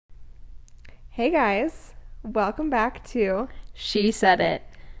Hey guys, welcome back to She Said It.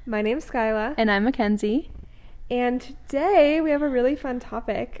 My name's Skyla, And I'm Mackenzie. and today we have a really fun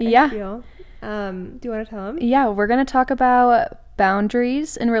topic. Yeah. I feel. Do you want to tell them? Yeah, we're going to talk about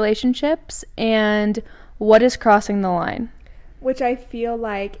boundaries in relationships and what is crossing the line. Which I feel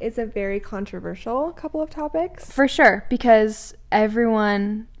like is a very controversial couple of topics. For sure, because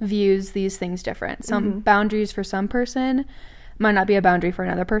everyone views these things different. Some boundaries for some person might not be a boundary for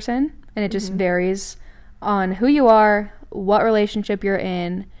another person, and it just varies on who you are, what relationship you're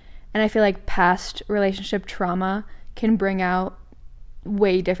in, and I feel like past relationship trauma can bring out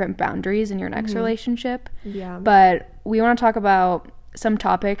way different boundaries in your next relationship. Yeah. But we want to talk about some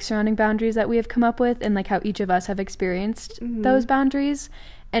topics surrounding boundaries that we have come up with and like how each of us have experienced those boundaries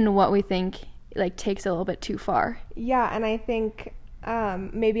and what we think like takes a little bit too far. Yeah, and I think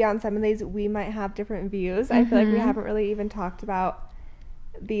maybe on some of these we might have different views. I feel like we haven't really even talked about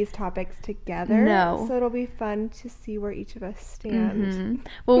these topics together. No. So it'll be fun to see where each of us stand.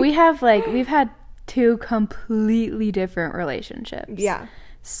 Well, we've had two completely different relationships. Yeah.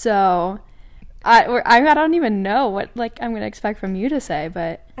 So I don't even know what like I'm going to expect from you to say,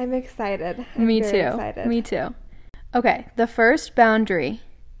 but I'm excited. me very too. excited. Me too. Okay, the first boundary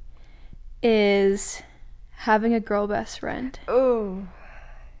is having a girl best friend. Oh.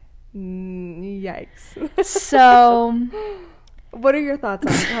 Yikes. So, What are your thoughts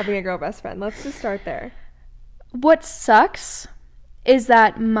on having a girl best friend? Let's just start there. what sucks is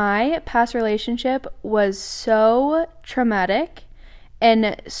that my past relationship was so traumatic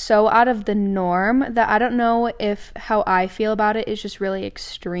and so out of the norm that I don't know if how I feel about it is just really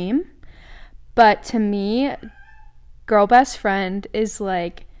extreme. But to me, girl best friend is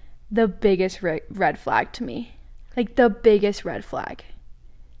like the biggest red flag to me. Like the biggest red flag.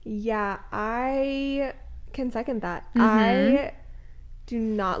 Yeah, I can second that. I do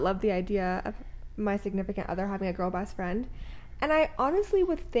not love the idea of my significant other having a girl best friend. And I honestly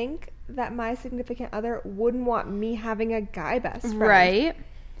would think that my significant other wouldn't want me having a guy best friend. Right?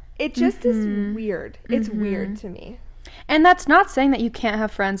 It just is weird. It's weird to me. And that's not saying that you can't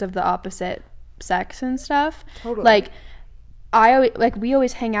have friends of the opposite sex and stuff. Totally. Like we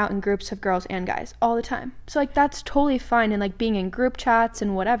always hang out in groups of girls and guys all the time. So like that's totally fine, and like being in group chats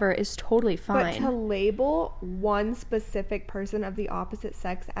and whatever is totally fine. But to label one specific person of the opposite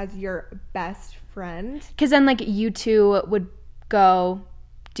sex as your best friend, Because then like you two would go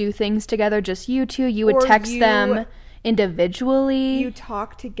do things together, just you two. You would Or text you- them individually. you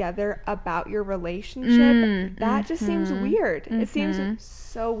talk together about your relationship, that just seems weird. It seems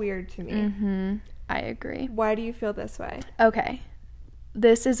so weird to me. I agree. Why do you feel this way? Okay,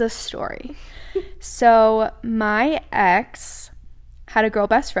 this is a story. So my ex had a girl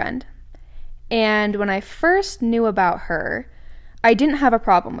best friend, and when I first knew about her, I didn't have a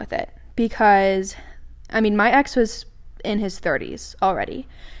problem with it because, I mean, my ex was in his 30s already,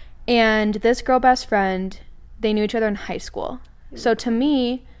 and this girl best friend, they knew each other in high school. So to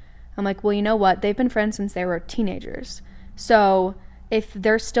me, I'm like, well, you know what? They've been friends since they were teenagers. So if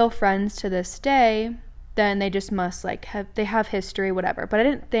they're still friends to this day, then they just must like have history, whatever. But I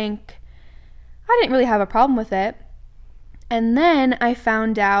didn't really have a problem with it. And then I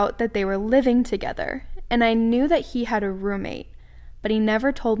found out that they were living together, and I knew that he had a roommate, but he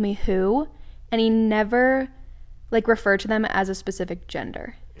never told me who, and he never like referred to them as a specific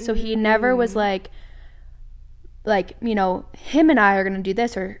gender. So he never was like, you know, him and I are going to do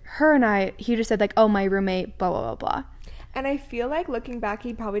this, or her and I. He just said like, oh, my roommate, blah, blah, blah, blah. And I feel like looking back,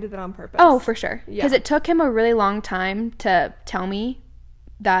 he probably did that on purpose. Oh, for sure. Yeah. Because it took him a really long time to tell me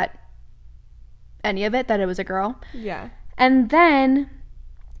that that it was a girl. Yeah. And then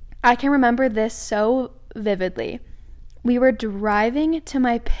I can remember this so vividly. We were driving to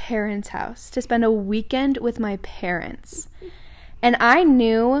my parents' house to spend a weekend with my parents. And I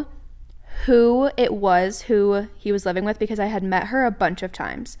knew who it was who he was living with because I had met her a bunch of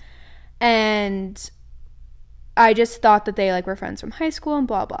times. And I just thought that they like were friends from high school and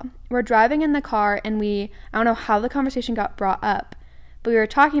blah blah. We're driving in the car, and I don't know how the conversation got brought up, but we were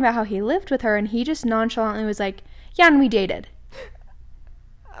talking about how he lived with her, and he just nonchalantly was like, yeah, and we dated.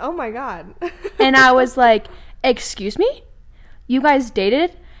 Oh my God. And I was like, excuse me? You guys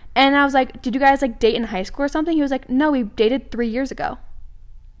dated? And I was like, did you guys like date in high school or something? He was like, no, we dated 3 years ago.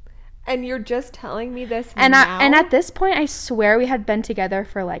 And you're just telling me this And now? and at this point, I swear we had been together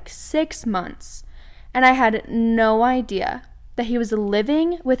for like 6 months. And I had no idea that he was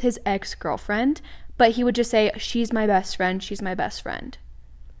living with his ex-girlfriend, but he would just say, she's my best friend, she's my best friend.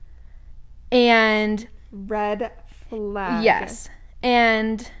 And Red flag. yes.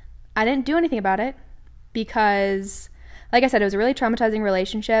 And I didn't do anything about it because, like I said, it was a really traumatizing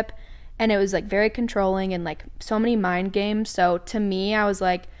relationship. and it was like very controlling and like so many mind games. So to me, I was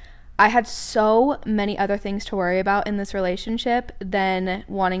like, I had so many other things to worry about in this relationship than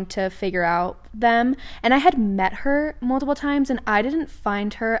wanting to figure out them. And I had met her multiple times and I didn't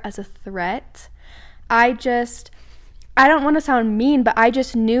find her as a threat. I don't want to sound mean, but I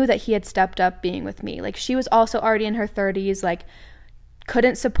just knew that he had stepped up being with me. Like, she was also already in her 30s, like,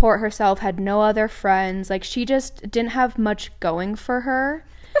 couldn't support herself, had no other friends. Like, she just didn't have much going for her.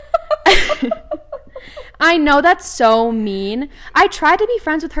 I know that's so mean. I tried to be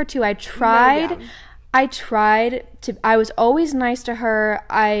friends with her too. I was always nice to her.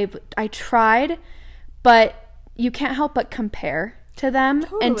 I tried, but you can't help but compare to them.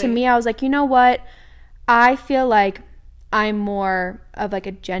 Totally. And to me, I was like, you know what? I feel like I'm more of like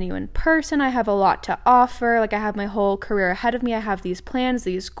a genuine person. I have a lot to offer. Like, I have my whole career ahead of me. I have these plans,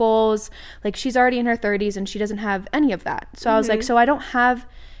 these goals. Like, she's already in her 30s and she doesn't have any of that. So I was like, so I don't have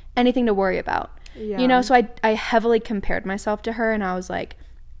anything to worry about. Yeah. You know, so I heavily compared myself to her and I was like,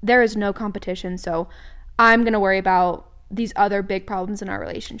 there is no competition, so I'm going to worry about these other big problems in our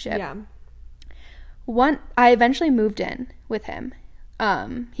relationship. Yeah. I eventually moved in with him.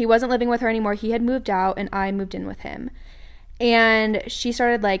 He wasn't living with her anymore. He had moved out and I moved in with him. And she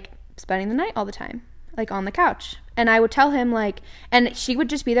started like spending the night all the time, like on the couch. And I would tell him like, and she would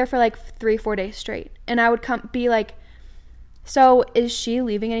just be there for like 3-4 days straight. And I would be like, so is she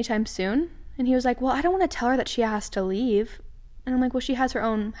leaving anytime soon? And he was like, well, I don't want to tell her that she has to leave. And I'm like, well, she has her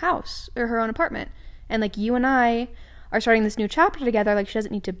own house or her own apartment. And like, you and I are starting this new chapter together. Like, she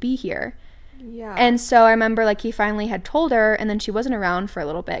doesn't need to be here. Yeah. And so I remember like he finally had told her and then she wasn't around for a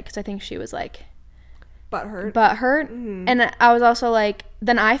little bit because I think she was like butthurt. Mm-hmm. And I was also like,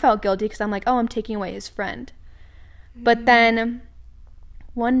 then I felt guilty because I'm like, oh, I'm taking away his friend. Mm-hmm. But then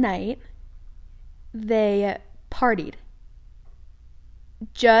one night they partied.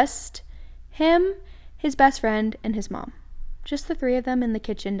 Just him, his best friend, and his mom. Just the three of them in the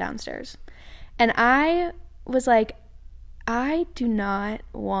kitchen downstairs. And I was like, I do not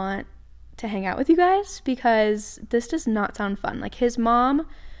want to hang out with you guys because this does not sound fun. Like, his mom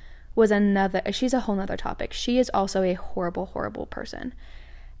was she's a whole nother topic. She is also a horrible, horrible person.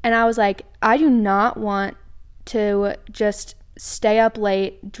 And I was like, I do not want to just stay up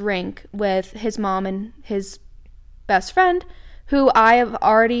late, drink with his mom and his best friend, who has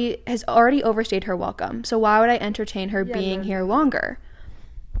already overstayed her welcome. So why would I entertain her being here longer?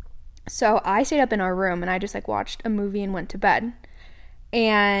 So I stayed up in our room and I just like watched a movie and went to bed.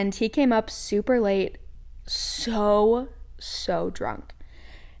 And he came up super late, so drunk.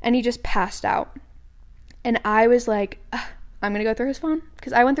 And he just passed out. And I was like, I'm going to go through his phone.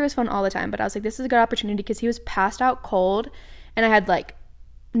 Because I went through his phone all the time. But I was like, this is a good opportunity because he was passed out cold. And I had like,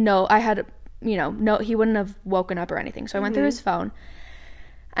 he wouldn't have woken up or anything. So I went through his phone.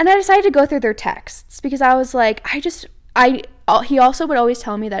 And I decided to go through their texts. Because I was like, he also would always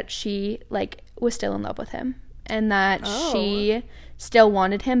tell me that she like was still in love with him. And that she still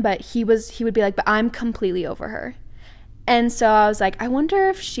wanted him, but he would be like, but I'm completely over her. And so I was like, I wonder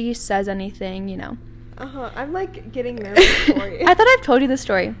if she says anything, you know. I'm like getting nervous for you. I thought I've told you the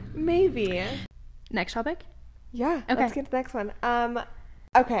story. Maybe. Next topic? Yeah. Okay. Let's get to the next one.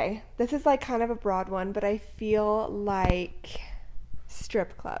 Okay. This is like kind of a broad one, but I feel like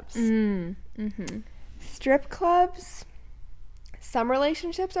strip clubs. Mm-hmm. Strip clubs. Some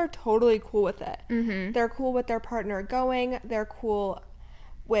relationships are totally cool with it. Mm-hmm. They're cool with their partner going. They're cool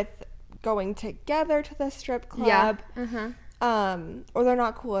with going together to the strip club. Yeah. Mm-hmm. Or they're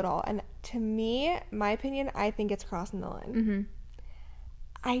not cool at all. And to me, my opinion, I think it's crossing the line.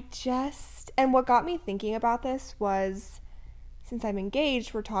 Mm-hmm. And what got me thinking about this was, since I'm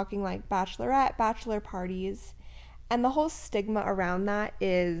engaged, we're talking like bachelorette, bachelor parties. And the whole stigma around that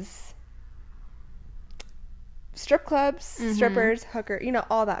is strip clubs, strippers, hooker,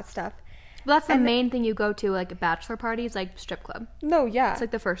 all that stuff. Well, that's the main thing you go to, like, a bachelor party is, like, strip club. No, yeah. It's,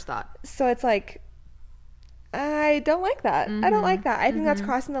 like, the first thought. So it's, like, I don't like that. Mm-hmm. I don't like that. I think that's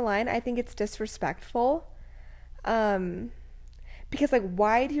crossing the line. I think it's disrespectful. Because, like,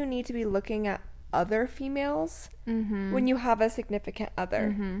 why do you need to be looking at other females when you have a significant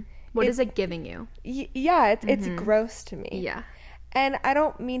other? Mm-hmm. What is it giving you? Yeah, it's gross to me. Yeah. And I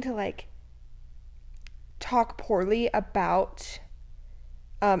don't mean to, like, talk poorly about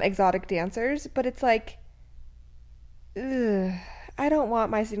exotic dancers, but it's like, I don't want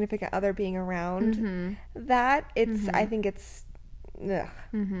my significant other being around that. I think it's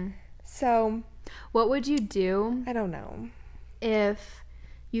So what would you do? I don't know. If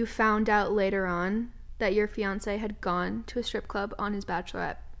you found out later on that your fiance had gone to a strip club on his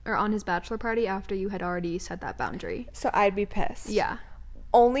bachelorette or on his bachelor party after you had already set that boundary? So I'd be pissed. Yeah.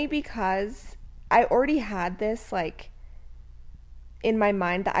 only because I already had this, like, in my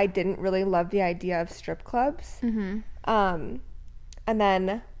mind that I didn't really love the idea of strip clubs. And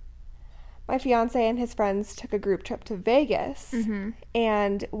then my fiance and his friends took a group trip to Vegas.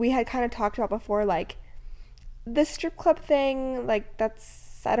 And we had kind of talked about before, like, the strip club thing, like,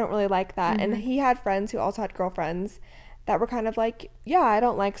 I don't really like that. And he had friends who also had girlfriends that were kind of like, yeah, I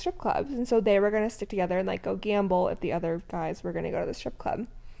don't like strip clubs. And so they were going to stick together and, like, go gamble if the other guys were going to go to the strip club.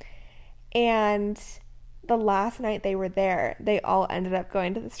 And the last night they were there, they all ended up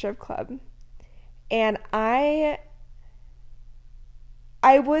going to the strip club. And I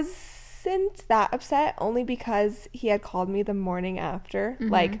wasn't that upset, only because he had called me the morning after,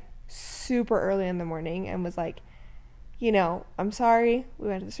 like, super early in the morning, and was like, you know, I'm sorry, we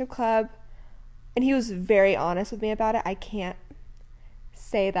went to the strip club. And he was very honest with me about it. I can't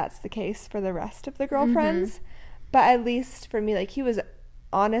say that's the case for the rest of the girlfriends, but at least for me, like, he was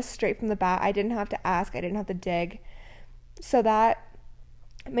honest straight from the bat. I didn't have to ask, I didn't have to dig, so that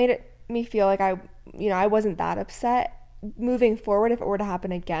made me feel like I wasn't that upset. Moving forward, if it were to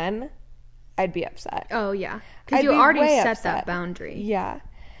happen again, I'd be upset. Oh yeah, because you already set that boundary. Yeah.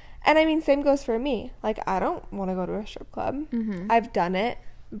 And I mean, same goes for me. Like, I don't want to go to a strip club. I've done it,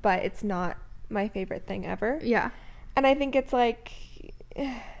 but it's not my favorite thing ever. Yeah. And I think it's like,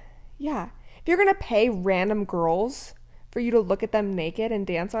 yeah, if you're gonna pay random girls for you to look at them naked and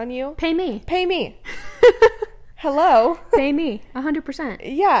dance on you, pay me. Hello. Pay me 100%.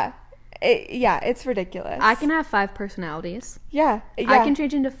 Yeah. It's ridiculous. I can have 5 personalities. Yeah. I can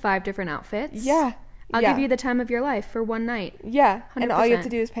change into 5 different outfits. Yeah. I'll give you the time of your life for one night. Yeah. 100%. And all you have to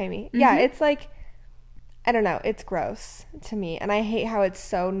do is pay me. Yeah. It's like, I don't know. It's gross to me. And I hate how it's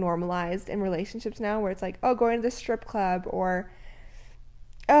so normalized in relationships now, where it's like, oh, going to the strip club, or,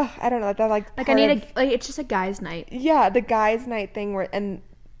 oh, I don't know. They're like I need it's just a guy's night. Yeah. The guy's night thing and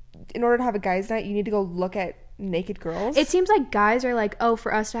in order to have a guy's night, you need to go look at naked girls. It seems like guys are like, oh,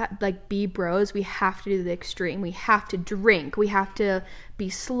 for us to be bros, we have to do the extreme. We have to drink. We have to be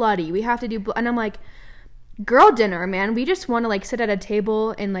slutty. We have to do... And I'm like, girl dinner, man. We just want to, like, sit at a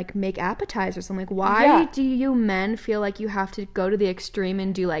table and, like, make appetizers. I'm like, why do you men feel like you have to go to the extreme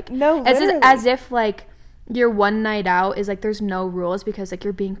and do, like... No, as if, like, your one night out is, like, there's no rules because, like,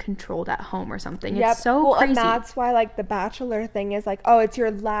 you're being controlled at home or something. Yep. It's so crazy. And that's why, like, the Bachelor thing is, like, oh, it's your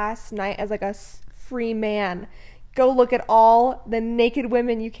last night as, like, a free man. Go look at all the naked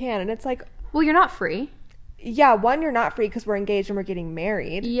women you can. And it's like, well, you're not free. Yeah, one, you're not free because we're engaged and we're getting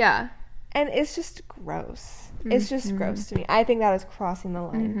married. Yeah. And it's just gross. It's just gross to me. I think that is crossing the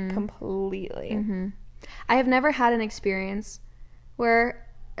line completely. I have never had an experience where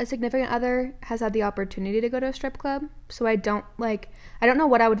a significant other has had the opportunity to go to a strip club, so I don't know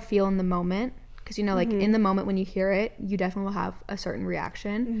what I would feel in the moment, because, you know, like, in the moment when you hear it, you definitely will have a certain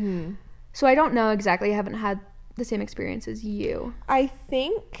reaction. So I don't know exactly. I haven't had the same experience as you. But I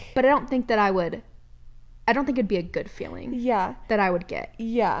don't think it'd be a good feeling. Yeah. That I would get.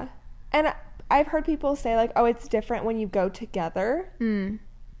 Yeah. And I've heard people say, like, oh, it's different when you go together.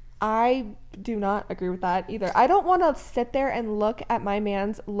 I do not agree with that either. I don't want to sit there and look at my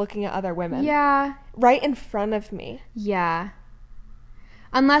man's looking at other women. Yeah. Right in front of me. Yeah.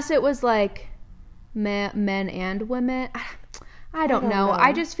 Unless it was, like, men and women. I don't know.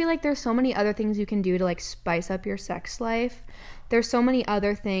 I just feel like there's so many other things you can do to, like, spice up your sex life. There's so many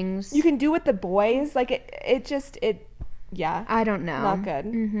other things you can do with the boys. Like, yeah. I don't know. Not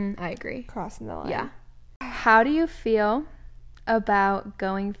good. I agree. Crossing the line. Yeah. How do you feel about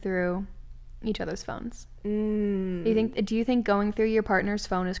going through each other's phones? Do you think going through your partner's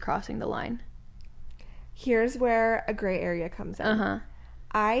phone is crossing the line? Here's where a gray area comes in.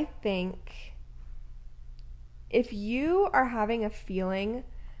 I think if you are having a feeling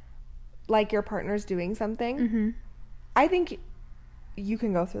like your partner's doing something, I think you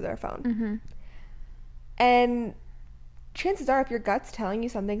can go through their phone. And chances are, if your gut's telling you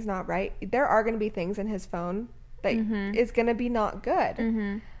something's not right, there are going to be things in his phone that is going to be not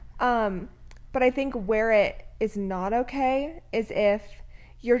good. But I think where it is not okay is if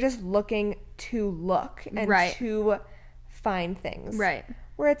you're just looking to look and to find things. Right.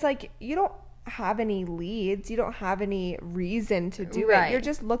 Where it's like, you don't have any leads, you don't have any reason to do it. You're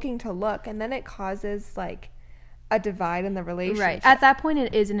just looking to look, and then it causes, like, a divide in the relationship. Right. At that point,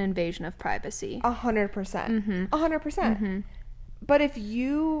 it is an invasion of privacy. 100%. 100%. But if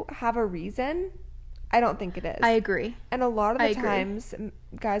you have a reason, I don't think it is. I agree. And a lot of the times,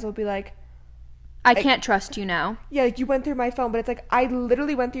 guys will be like, I can't trust you now. Yeah, like, you went through my phone, but it's like, I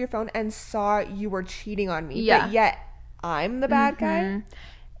literally went through your phone and saw you were cheating on me. Yeah. But yet, I'm the bad guy.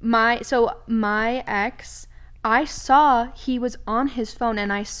 My ex, I saw he was on his phone,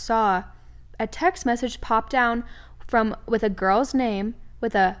 and I saw a text message pop down with a girl's name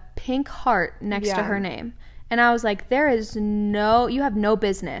with a pink heart next to her name. And I was like, you have no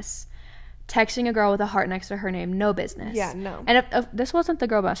business texting a girl with a heart next to her name. No business. Yeah, no. And if this wasn't the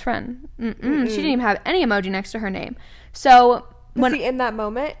girl best friend, she didn't even have any emoji next to her name. So see, in that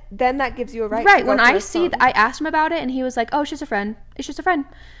moment, then that gives you a right. Right. When I asked him about it, and he was like, "Oh, it's just a friend. It's just a friend.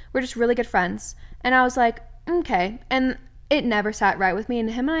 We're just really good friends." And I was like, "Okay." And it never sat right with me.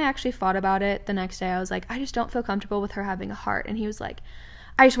 And him and I actually fought about it the next day. I was like, "I just don't feel comfortable with her having a heart." And he was like,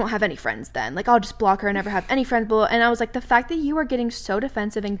 "I just won't have any friends then. Like, I'll just block her and never have any friends." And I was like, the fact that you are getting so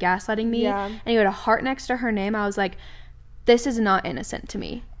defensive and gaslighting me, and you had a heart next to her name, I was like, this is not innocent to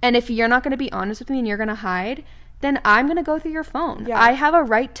me. And if you're not going to be honest with me and you're going to hide, then I'm going to go through your phone. Yeah. I have a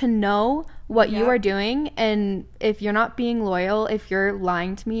right to know what you are doing. And if you're not being loyal, if you're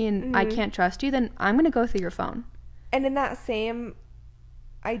lying to me and I can't trust you, then I'm going to go through your phone. And in that same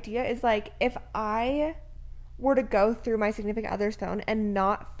idea is like, if I were to go through my significant other's phone and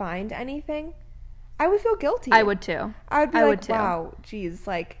not find anything, I would feel guilty. I would too. I would be like, wow, geez,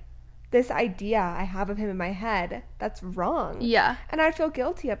 like, this idea I have of him in my head, that's wrong. Yeah. And I'd feel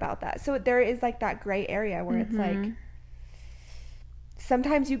guilty about that. So there is like that gray area where it's like,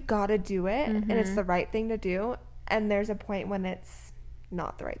 sometimes you gotta do it and it's the right thing to do, and there's a point when it's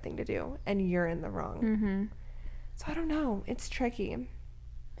not the right thing to do and you're in the wrong. So I don't know. It's tricky.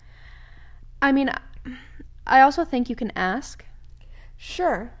 I mean, I also think you can ask.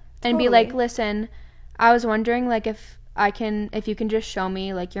 Sure. And be like, listen, I was wondering, like, if you can just show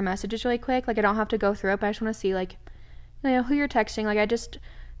me, like, your messages really quick. Like, I don't have to go through it, but I just want to see, like, you know, who you're texting. Like,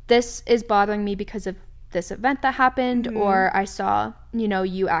 this is bothering me because of this event that happened, or I saw, you know,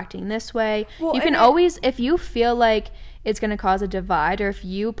 you acting this way. Well, you can always, if you feel like it's going to cause a divide, or if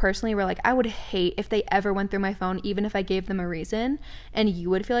you personally were like, I would hate if they ever went through my phone, even if I gave them a reason, and you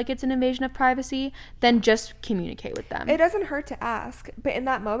would feel like it's an invasion of privacy, then just communicate with them. It doesn't hurt to ask, but in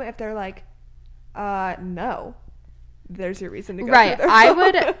that moment, if they're like, no, there's your reason to go right. through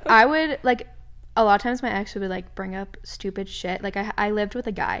their phone. I would, like, a lot of times my ex would like bring up stupid shit. Like, I lived with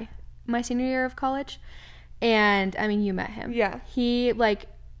a guy my senior year of college, and I mean, you met him. Yeah. He, like,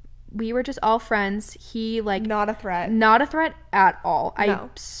 we were just all friends. He, like, not a threat at all. No. I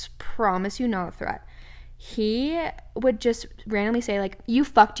promise you, not a threat. He would just randomly say, like, you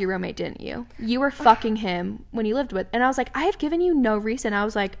fucked your roommate, didn't you? You were fucking him when you lived with. And I was like, I have given you no reason. I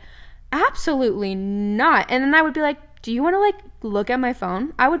was like, absolutely not. And then I would be like, do you want to, like, look at my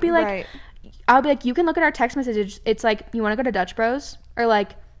phone? I would be like, right. I'll be like, you can look at our text messages. It's like, you want to go to Dutch Bros? Or,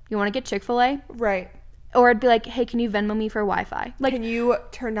 like, you want to get Chick-fil-A? Right. Or I'd be like, hey, can you Venmo me for Wi-Fi? Like, can you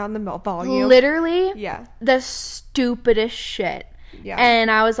turn down the volume? Literally, yeah, the stupidest shit. Yeah. And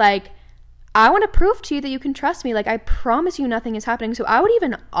I was like, I want to prove to you that you can trust me. Like, I promise you nothing is happening. So I would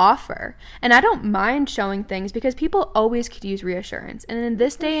even offer. And I don't mind showing things because people always could use reassurance. And in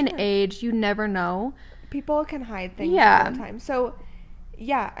this day and age, you never know. People can hide things all the time. So,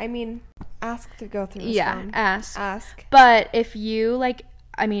 yeah, I mean, ask to go through this phone. Ask. But if you, like,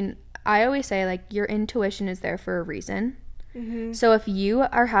 I mean, I always say, like, your intuition is there for a reason. So if you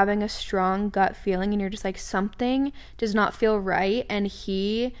are having a strong gut feeling and you're just like, something does not feel right, and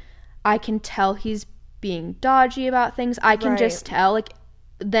I can tell he's being dodgy about things, I can just tell, like,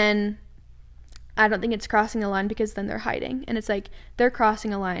 then I don't think it's crossing a line, because then they're hiding. And it's like, they're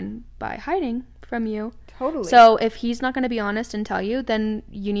crossing a line by hiding from you. Totally. So if he's not going to be honest and tell you, then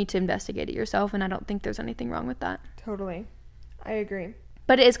you need to investigate it yourself, and I don't think there's anything wrong with that. Totally. I agree.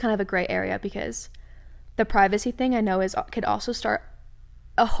 But it is kind of a gray area, because the privacy thing, I know, could also start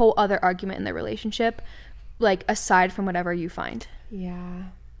a whole other argument in the relationship, like, aside from whatever you find. Yeah.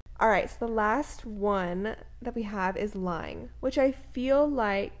 All right, so the last one that we have is lying, which I feel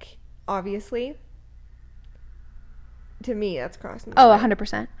like, obviously, to me, that's crossing the line.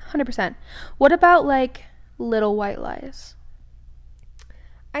 100%. 100%. What about, like, little white lies?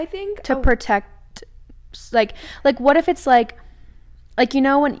 I think... To protect, like, what if it's, like, you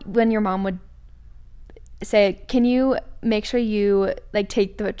know, when your mom would say, can you make sure you, like,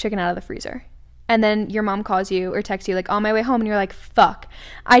 take the chicken out of the freezer? And then your mom calls you or texts you, like, on my way home, and you're like, fuck,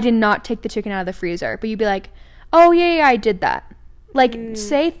 I did not take the chicken out of the freezer. But you'd be like, oh, yeah, I did that. Like,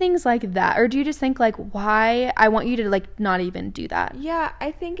 say things like that. Or do you just think, like, why? I want you to, like, not even do that. Yeah,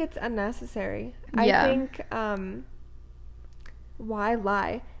 I think it's unnecessary. Yeah. I think, why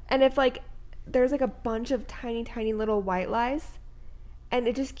lie? And if, like, there's, like, a bunch of tiny, tiny little white lies, and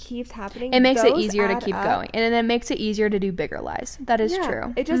it just keeps happening, it makes it easier to keep going. And then it makes it easier to do bigger lies. That is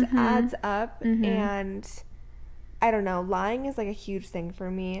true. It just adds up, and I don't know, lying is like a huge thing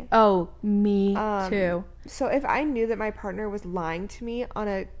for me. Oh, me too. So if I knew that my partner was lying to me on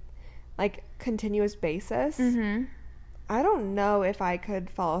a like continuous basis, I don't know if I could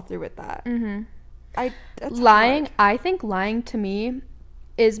follow through with that. That's Lying, hard. I think lying to me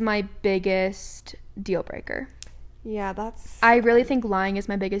is my biggest deal breaker. Yeah, that's... I really think lying is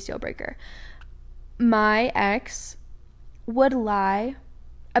my biggest deal breaker. My ex would lie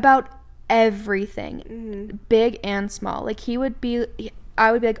about everything, big and small. Like, I would be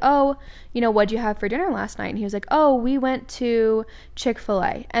like, oh, what'd you have for dinner last night? And he was like, oh, we went to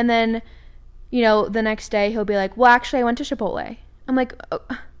Chick-fil-A. And then, the next day he'll be like, well, actually, I went to Chipotle. I'm like, oh.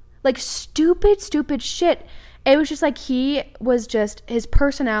 Like, stupid shit. It was just like his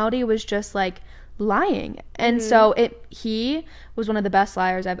personality was just like lying. And so he was one of the best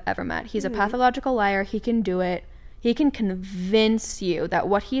liars I've ever met. He's a pathological liar. He can do it. He can convince you that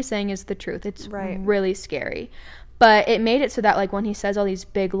what he's saying is the truth. It's really scary. But it made it so that, like, when he says all these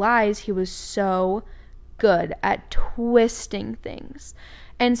big lies, he was so good at twisting things.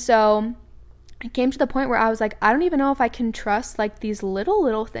 And so it came to the point where I was like, I don't even know if I can trust, like, these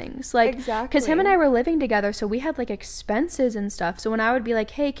little things. Like, Exactly. Because him and I were living together, so we had, like, expenses and stuff. So when I would be like,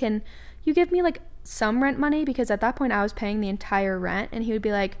 hey, can you give me, like, some rent money? Because at that point I was paying the entire rent. And he would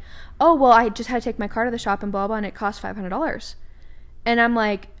be like, oh, well, I just had to take my car to the shop and blah, blah, and it cost $500. And I'm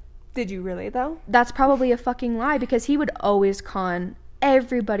like... Did you really, though? That's probably a fucking lie, because he would always con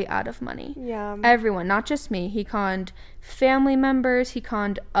everybody out of money. Yeah. Everyone, not just me. He conned family members. He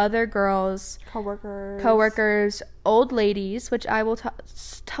conned other girls. Coworkers, old ladies, which I will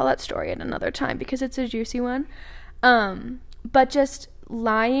tell that story at another time because it's a juicy one. But just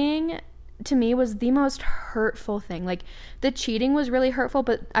lying to me was the most hurtful thing. Like, the cheating was really hurtful,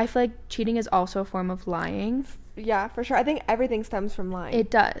 but I feel like cheating is also a form of lying. Yeah, for sure. I think everything stems from lying. It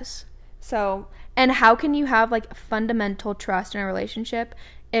does. So, and how can you have, like, fundamental trust in a relationship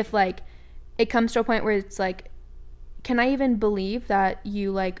if, like, it comes to a point where it's like, can I even believe that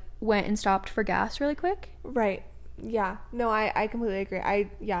you, like, went and stopped for gas really quick? Right. Yeah. No, I completely agree.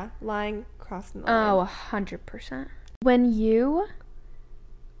 Lying crossing the line. Oh, 100%. When you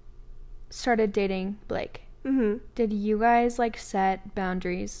started dating Blake, did you guys, like, set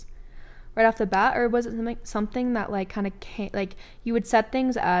boundaries right off the bat, or was it something that, like, kind of came, like, you would set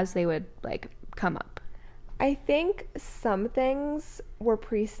things as they would, like, come up? I think some things were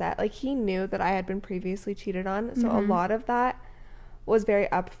preset. Like, he knew that I had been previously cheated on, so a lot of that was very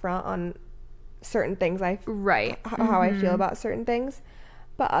upfront on certain things. How I feel about certain things.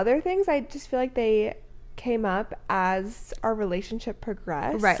 But other things, I just feel like they came up as our relationship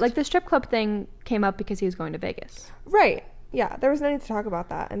progressed. Right, like the strip club thing came up because he was going to Vegas. Right. Yeah, there was no need to talk about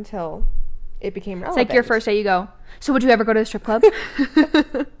that until it became relevant. It's like your first day, you go, so would you ever go to a strip club?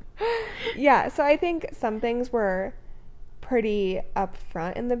 Yeah, so I think some things were pretty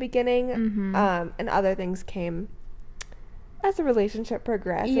upfront in the beginning, and other things came as the relationship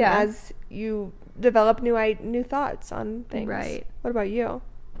progressed, and as you develop new thoughts on things. Right. What about you?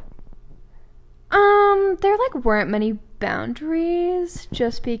 There, like, weren't many boundaries,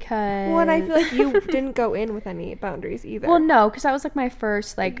 just because... Well, and I feel like you didn't go in with any boundaries either. Well, no, because that was, like, my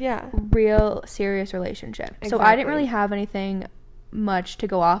first, like, real serious relationship. Exactly. So I didn't really have anything much to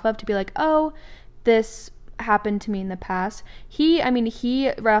go off of to be like, oh, this happened to me in the past. He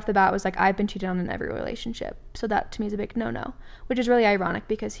right off the bat was like, I've been cheated on in every relationship. So that to me is a big no-no, which is really ironic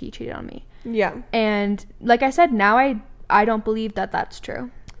because he cheated on me. Yeah. And like I said, now I don't believe that that's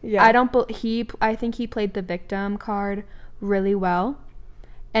true. Yeah. I think he played the victim card really well,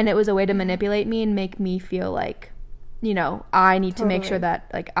 and it was a way to manipulate me and make me feel like, I need to make sure that,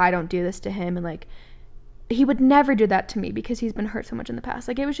 like, I don't do this to him, and, like, he would never do that to me because he's been hurt so much in the past.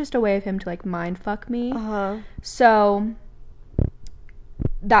 Like, it was just a way of him to, like, mind fuck me. So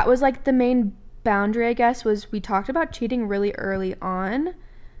that was, like, the main boundary, I guess, was we talked about cheating really early on,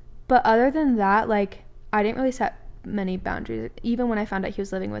 but other than that, like, I didn't really set many boundaries. Even when I found out he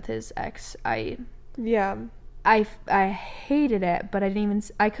was living with his ex, I hated it, but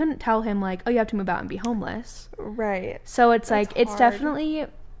I couldn't tell him, like, oh, you have to move out and be homeless. Right. So it's That's like hard. It's definitely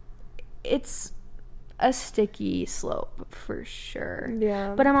it's a sticky slope for sure.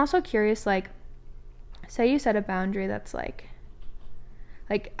 Yeah. But I'm also curious, like, say you set a boundary that's like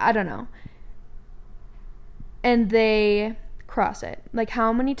I don't know, and they cross it. Like,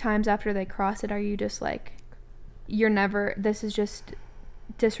 how many times after they cross it are you just like, this is just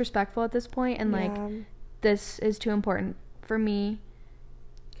disrespectful at this point, and like, this is too important for me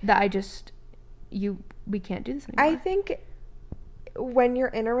that we can't do this anymore. I think when you're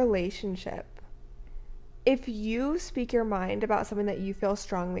in a relationship, if you speak your mind about something that you feel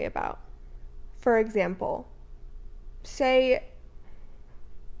strongly about, for example, say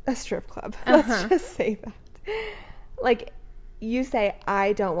a strip club. Let's just say that. Like, you say,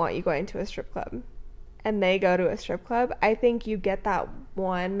 I don't want you going to a strip club, and they go to a strip club. I think you get that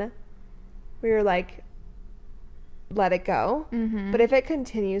one where you're like, let it go. But if it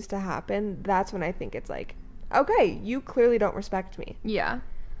continues to happen, that's when I think it's like, okay, you clearly don't respect me. Yeah.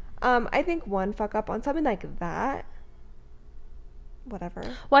 I think one fuck up on something like that, whatever.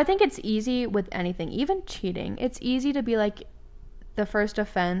 Well, I think it's easy with anything, even cheating. It's easy to be like, the first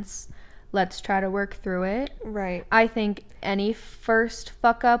offense, let's try to work through it. Right. I think any first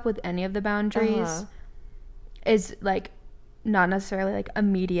fuck up with any of the boundaries is like not necessarily like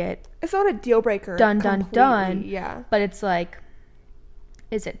immediate. It's not a deal breaker. Done. Yeah. But it's like,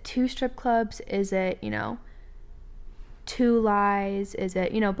 is it 2 strip clubs? Is it, 2 lies? Is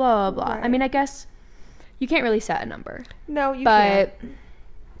it, blah, blah, blah. Right. I mean, I guess you can't really set a number. No, you can't. But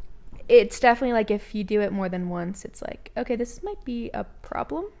it's definitely like if you do it more than once, it's like, okay, this might be a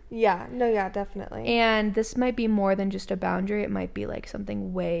problem. Yeah. No, yeah, definitely. And this might be more than just a boundary. It might be like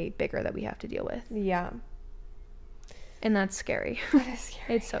something way bigger that we have to deal with. Yeah. And that's scary. That is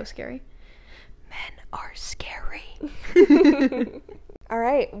scary. It's so scary. Men are scary. All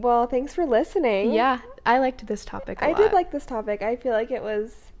right. Well, thanks for listening. Yeah, I liked this topic a lot. I did like this topic. I feel like it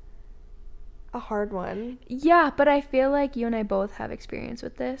was a hard one. Yeah, but I feel like you and I both have experience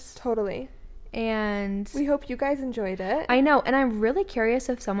with this. Totally. And we hope you guys enjoyed it. I know, and I'm really curious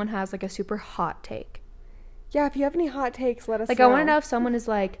if someone has like a super hot take. Yeah, if you have any hot takes, let us know. Like, I want to know if someone is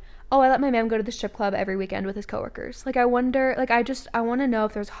like, oh, I let my man go to the strip club every weekend with his coworkers. Like, I wonder, like, I want to know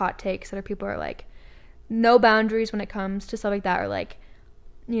if there's hot takes that people are like, no boundaries when it comes to stuff like that, or like,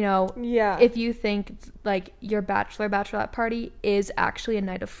 yeah, if you think like your bachelorette party is actually a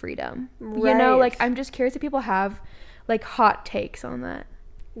night of freedom. Right. Like, I'm just curious if people have like hot takes on that.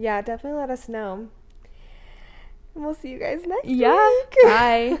 Yeah, definitely let us know. And we'll see you guys next week.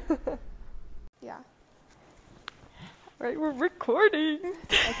 Bye. Yeah. Right, we're recording.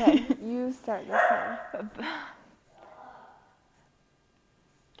 Okay, you start this time.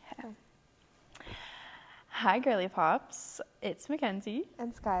 Okay. Hi, Girly Pops. It's Mackenzie.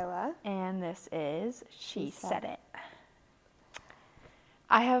 And Skyla. And this is She Said It.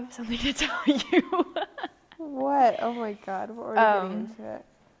 I have something to tell you. What? Oh my god, we're already getting into it.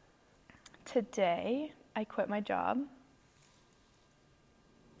 Today, I quit my job.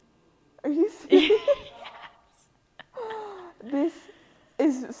 Are you serious? This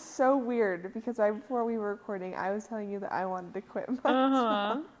is so weird because right before we were recording, I was telling you that I wanted to quit my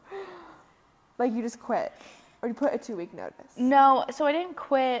job. Like, you just quit? Or you put a 2-week notice? No, so I didn't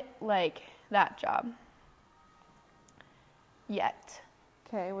quit, like, that job yet.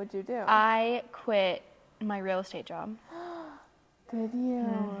 Okay, what'd you do? I quit my real estate job. Did you?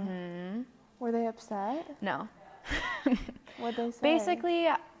 Mm-hmm. Were they upset? No. What'd they say? Basically,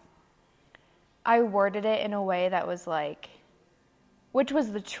 I worded it in a way that was like, which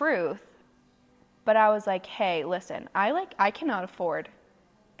was the truth, but I was like, hey, listen, I cannot afford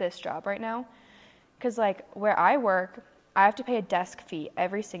this job right now, because like where I work, I have to pay a desk fee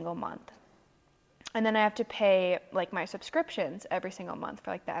every single month, and then I have to pay like my subscriptions every single month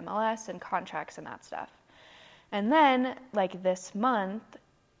for like the MLS and contracts and that stuff, and then like this month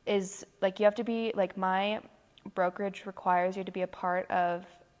is like you have to be like, my brokerage requires you to be a part of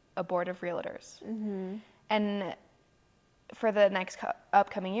a board of realtors, and for the next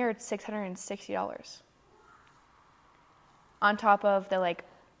upcoming year, it's $660 on top of the like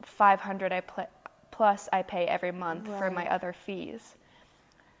 $500 plus I pay every month for my other fees,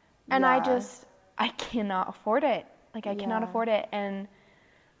 and Yeah. I cannot afford it. Like, I cannot afford it, and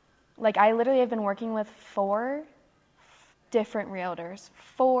like I literally have been working with 4 different realtors,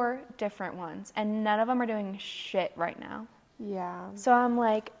 4 different ones, and none of them are doing shit right now. Yeah. So I'm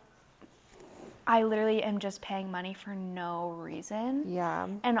like, I literally am just paying money for no reason. Yeah.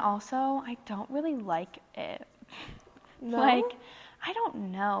 And also, I don't really like it. No? Like, I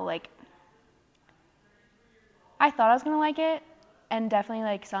don't know. Like, I thought I was going to like it, and definitely,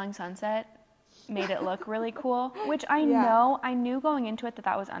 like, Selling Sunset made it look really cool, which I knew going into it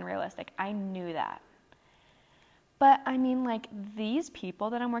that was unrealistic. I knew that. But, I mean, like, these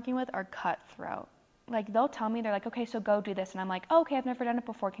people that I'm working with are cutthroat. Like, they'll tell me, they're like, okay, so go do this. And I'm like, oh, okay, I've never done it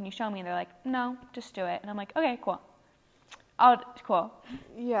before. Can you show me? And they're like, no, just do it. And I'm like, okay, cool. Cool.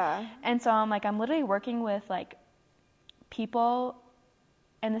 Yeah. And so I'm like, I'm literally working with, like, people,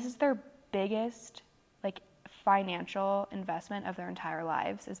 and this is their biggest, like, financial investment of their entire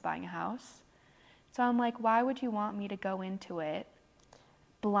lives is buying a house. So I'm like, why would you want me to go into it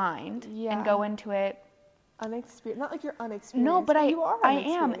blind and go into it Not like you're unexperienced. No, but you are I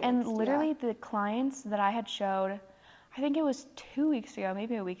am. And unexperienced, literally the clients that I had showed I think it was 2 weeks ago,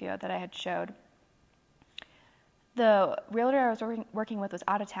 maybe a week ago, that I had showed. The realtor I was working with was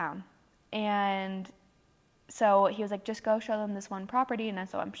out of town. And so he was like, just go show them this one property. And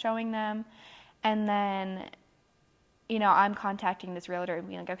so I'm showing them. And then, you know, I'm contacting this realtor and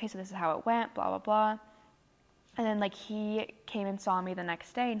being like, okay, so this is how it went, blah, blah, blah. And then, like, he came and saw me the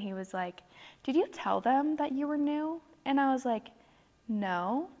next day, and he was like, did you tell them that you were new? And I was like,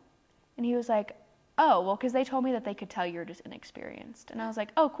 no. And he was like, oh, well, because they told me that they could tell you're just inexperienced. And I was like,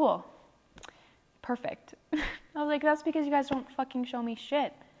 oh, cool. Perfect. I was like, that's because you guys don't fucking show me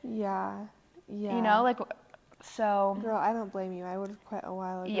shit. Yeah. Yeah. You know, like, so. Girl, I don't blame you. I would have quit a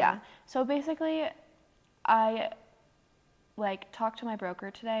while ago. Yeah. So basically, I, like, talked to my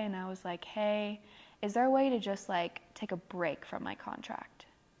broker today, and I was like, hey, is there a way to just, like, take a break from my contract?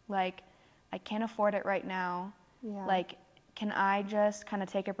 Like, I can't afford it right now. Yeah. Like, can I just kind of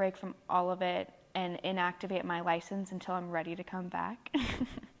take a break from all of it and inactivate my license until I'm ready to come back?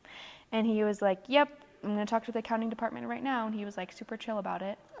 And he was like, yep, I'm going to talk to the accounting department right now. And he was, like, super chill about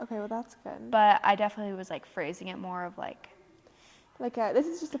it. Okay, well, that's good. But I definitely was, like, phrasing it more of, like, this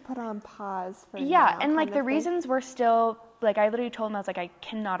is just to put on pause for yeah, now, and, like, kind the of thing. reasons were still, like, I literally told him, I was like, I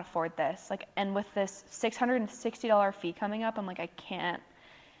cannot afford this. Like, and with this $660 fee coming up, I'm like, I can't.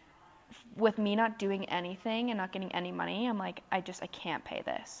 With me not doing anything and not getting any money, I'm like, I can't pay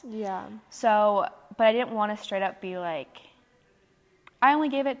this. Yeah. So, but I didn't want to straight up be like, I only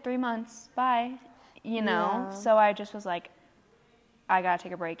gave it 3 months, bye, you know? Yeah. So I just was like, I gotta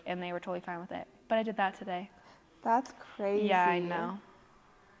take a break, and they were totally fine with it. But I did that today. That's crazy. Yeah, I know.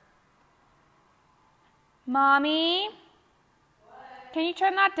 Mommy? Can you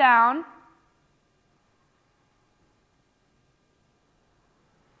turn that down?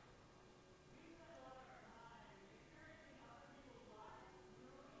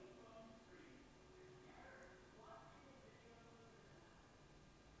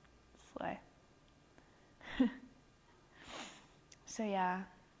 Slay. So yeah.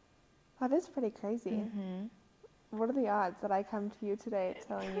 That is pretty crazy. Mm-hmm. What are the odds that I come to you today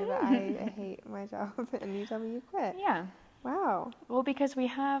telling you that I hate my job and you tell me you quit? Yeah. Wow. Well, because we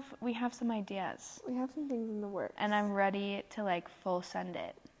have some ideas, We have some things in the works. and I'm ready to, like, full send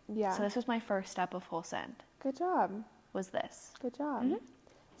it. Yeah. So this was my first step of full send. Good job. Was this? Good job. Mhm.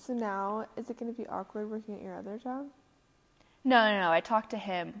 So now, is it going to be awkward working at your other job? No. I talked to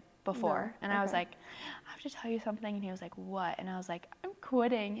him before, No. and I was Okay. like, I have to tell you something, and he was like, what? And I was like, I'm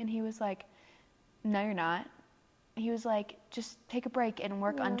quitting, and he was like, no, you're not. He was like, just take a break and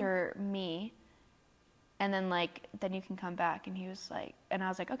work Yeah. under me, and then, like, then you can come back. And he was like, and I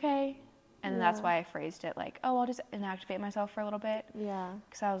was like, okay. And then that's Yeah. why I phrased it like, oh, I'll just inactivate myself for a little bit. Yeah.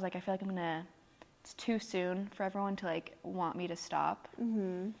 Because I was like, I feel like it's too soon for everyone to, like, want me to stop.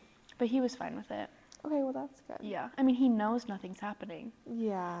 Mm-hmm. But he was fine with it. Okay, well, that's good. Yeah. I mean, he knows nothing's happening.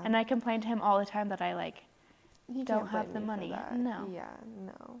 Yeah. And I complain to him all the time that I, like, He don't can't have blame the you for money. that. No. Yeah,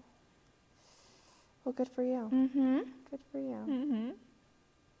 no. Well, good for you. mm-hmm. Good for you. Mm-hmm.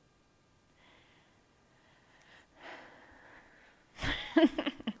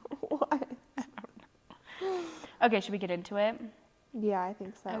 What? Okay, should we get into it? Yeah, I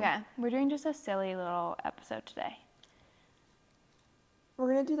think so. Okay. We're doing just a silly little episode today.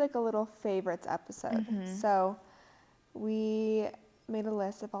 We're going to do like a little favorites episode. Mhm. So we made a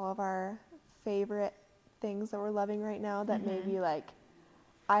list of all of our favorite things that we're loving right now that maybe like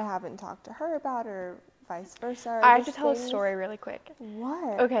I haven't talked to her about or vice versa. or I have to just tell a things- story really quick.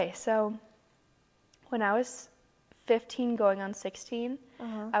 What? Okay, so when I was 15 going on 16,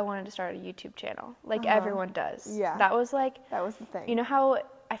 Uh-huh. I wanted to start a YouTube channel, like Uh-huh. everyone does. Yeah. That was like, That was the thing. you know how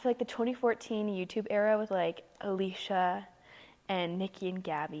I feel like the 2014 YouTube era with like Alicia and Nikki and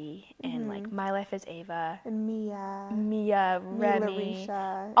Gabby and like My Life as Ava, And Mia. Mia, Mia Remy,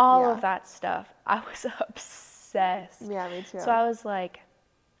 Larisha, all yeah. of that stuff. I was obsessed. Yeah, me too. So I was like,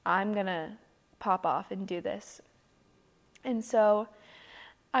 I'm gonna pop off and do this. And so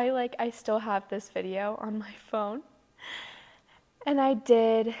I still have this video on my phone. And I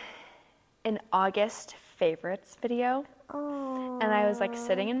did an August favorites video. Oh. And I was like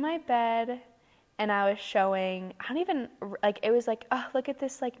sitting in my bed and I was showing, I don't even, like, it was like, oh, look at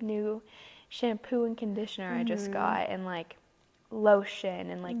this like new shampoo and conditioner I just got and like lotion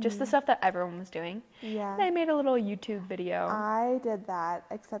and like just the stuff that everyone was doing. Yeah. And I made a little YouTube video. I did that,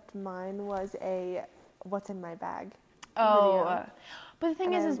 except mine was a what's in my bag. Oh, video. but the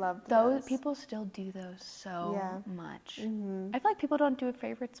thing And I is loved those those. people still do those so Yeah. much. Mhm. I feel like people don't do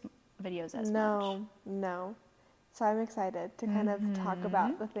favorites videos as much. No. So I'm excited to kind of talk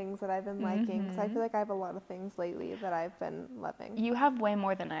about the things that I've been liking because I feel like I have a lot of things lately that I've been loving. You have way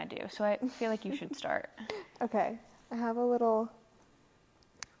more than I do, so I feel like you should start. Okay. I have a little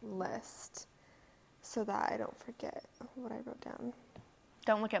list so that I don't forget what I wrote down.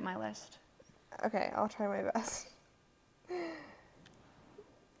 Don't look at my list. Okay, I'll try my best.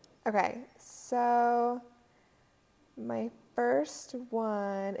 Okay, so my first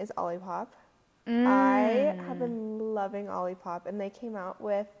one is Olipop. I have been loving Olipop, and they came out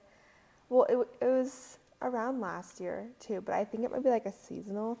with, well, it was around last year too, but I think it might be like a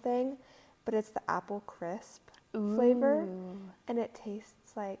seasonal thing, but it's the apple crisp flavor, and it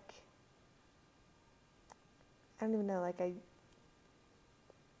tastes like, I don't even know, like a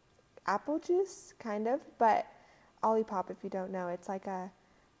apple juice, kind of, but Olipop, if you don't know, it's like a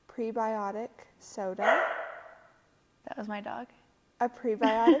prebiotic soda. That was my dog. A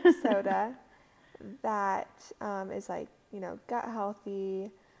prebiotic soda that is like, you know, gut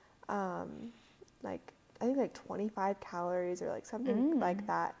healthy, like I think like 25 calories or like something like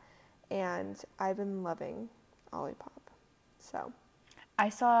that. And I've been loving Olipop. So I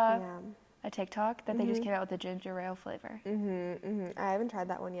saw yeah. a TikTok that they just came out with the ginger ale flavor. I haven't tried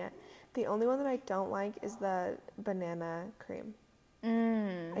that one yet. The only one that I don't like is the banana cream.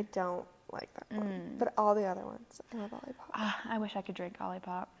 I don't like that one. But all the other ones, I love Olipop. I wish I could drink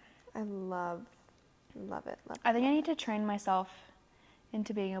Olipop. I love it. I think I need to train myself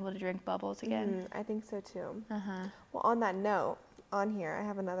into being able to drink bubbles again. I think so too. Well, on that note, on here I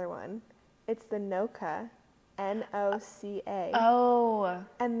have another one. It's the Noca, N-O-C-A. Oh.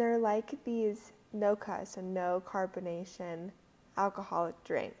 And they're like these Noca, so no carbonation alcoholic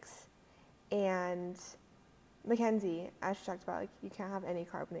drinks. And Mackenzie, as she talked about, like you can't have any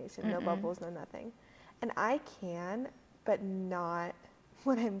carbonation, no bubbles, no nothing. And I can, but not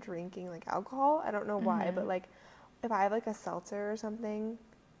when I'm drinking like alcohol. I don't know why, but like if I have like a seltzer or something,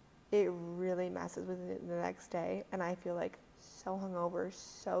 it really messes with it the next day, and I feel like so hungover,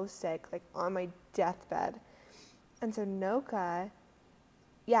 so sick, like on my deathbed. And so Noca,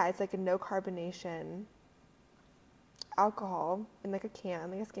 yeah, it's like a no carbonation alcohol in like a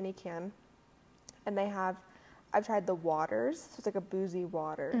can, like a skinny can. And they have, I've tried the waters, so it's like a boozy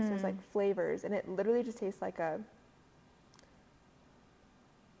water. So it's like flavors, and it literally just tastes like a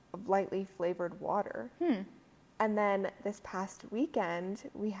lightly flavored water. And then this past weekend,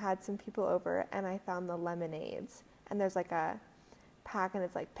 we had some people over, and I found the lemonades. And there's like a pack, and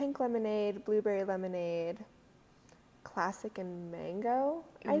it's like pink lemonade, blueberry lemonade, classic, and mango,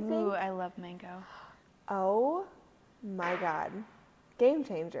 I think. Ooh, I love mango. Oh my God. Game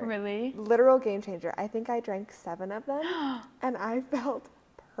changer. Really? Literal game changer. I think I drank 7 of them, and I felt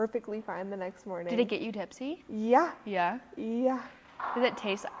perfectly fine the next morning. Did it get you tipsy? Yeah. Yeah. Yeah. Did it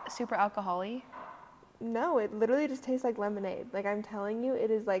taste super alcohol-y? No, it literally just tastes like lemonade. Like, I'm telling you, it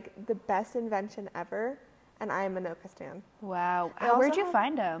is like the best invention ever, and I am a Noca stan. Wow. I Where'd also you have-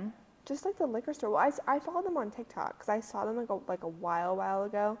 find them? Just like the liquor store. Well, I followed them on TikTok because I saw them like a while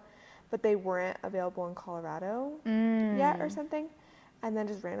ago, but they weren't available in Colorado yet or something. And then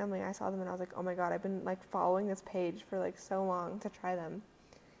just randomly I saw them, and I was like, oh my God, I've been like following this page for like so long to try them.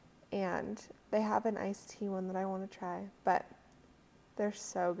 And they have an iced tea one that I want to try, but they're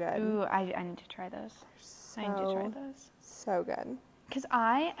so good. Ooh, I need to try those. I need to try those. So good. Because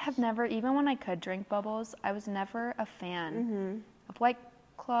I have never, even when I could drink bubbles, I was never a fan of White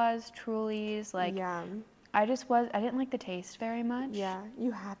Claws, Trulies. Like, Yeah. I didn't like the taste very much. Yeah, you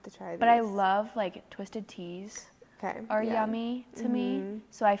have to try these. But I love, like, twisted teas Okay. are yeah. yummy to me.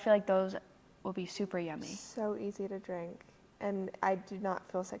 So I feel like those will be super yummy. So easy to drink. And I did not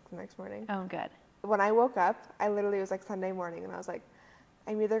feel sick the next morning. Oh, good. When I woke up, I literally, it was like Sunday morning, and I was like,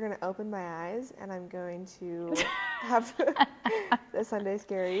 I'm either going to open my eyes and I'm going to have the Sunday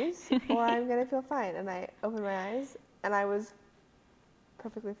scaries, or I'm going to feel fine. And I opened my eyes, and I was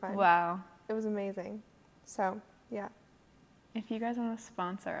perfectly fine. Wow. It was amazing. So, yeah. If you guys want to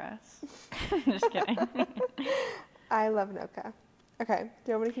sponsor us. Just kidding. I love Noca. Okay,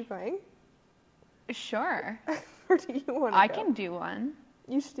 do you want me to keep going? Sure. Or do you want to I go? can do one.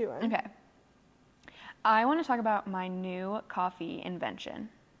 You should do one. Okay. I want to talk about my new coffee invention.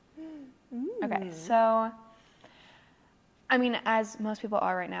 Okay, so, I mean, as most people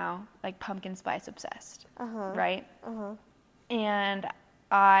are right now, like pumpkin spice obsessed, right? And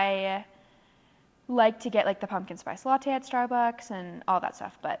I like to get like the pumpkin spice latte at Starbucks and all that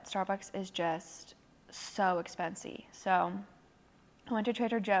stuff, but Starbucks is just so expensive. So I went to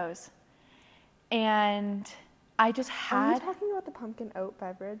Trader Joe's, and I just Are you had... talking about the pumpkin oat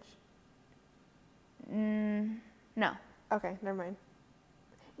beverage? No. Okay, never mind.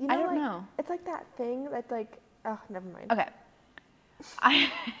 You I don't like, know. It's like that thing that's like, oh, never mind. Okay.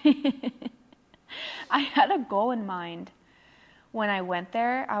 I I had a goal in mind when I went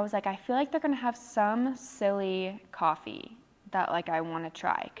there, I was like, I feel like they're going to have some silly coffee that like I want to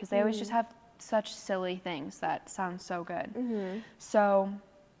try, because they always just have such silly things that sound so good. So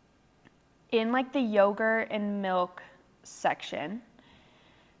in like the yogurt and milk section,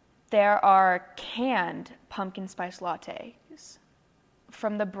 there are canned pumpkin spice lattes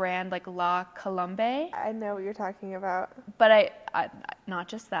from the brand like La Colombe. I know what you're talking about. But I not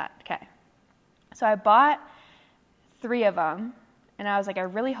just that. Okay. So I bought 3 of them, and I was like, I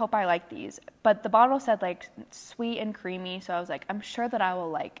really hope I like these. But the bottle said like sweet and creamy, so I was like, I'm sure that I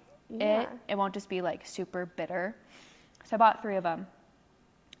will like it. It won't just be like super bitter. So I bought 3 of them.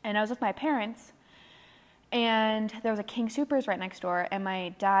 And I was with my parents, and there was a King Soopers right next door, and my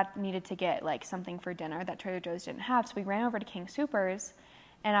dad needed to get like something for dinner that Trader Joe's didn't have. So we ran over to King Soopers,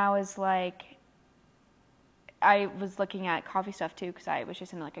 and I was looking at coffee stuff too, because I was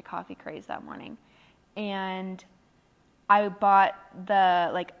just in like a coffee craze that morning. And I bought the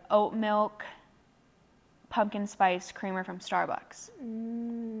like oat milk pumpkin spice creamer from Starbucks.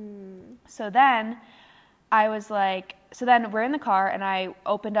 So then we're in the car, and I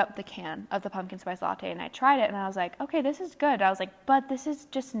opened up the can of the pumpkin spice latte, and I tried it, and I was like, okay, this is good. I was like, but this is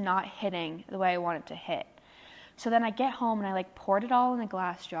just not hitting the way I want it to hit. So then I get home, and I like poured it all in a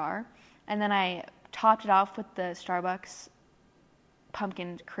glass jar, and then I topped it off with the Starbucks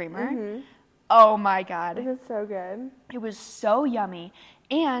pumpkin creamer. Oh my God. This is so good. It was so yummy.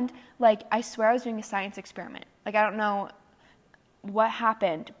 And like, I swear I was doing a science experiment. Like, I don't know what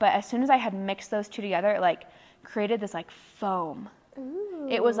happened, but as soon as I had mixed those two together, it like created this like foam. Ooh.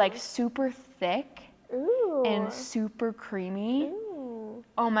 It was like super thick Ooh. and super creamy. Ooh.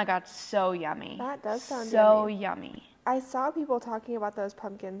 Oh my God, so yummy. That does sound so yummy. yummy. I saw people talking about those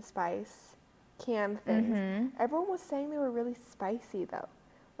pumpkin spice can things. Everyone was saying they were really spicy though.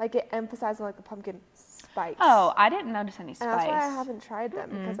 Like, it emphasized on like the pumpkin spice. Oh, I didn't notice any spice. And that's why I haven't tried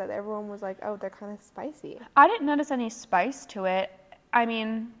them, because everyone was like, oh, they're kind of spicy. I didn't notice any spice to it. I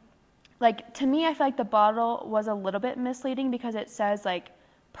mean, like, to me, I feel like the bottle was a little bit misleading, because it says like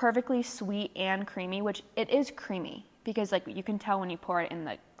perfectly sweet and creamy, which it is creamy, because like you can tell when you pour it in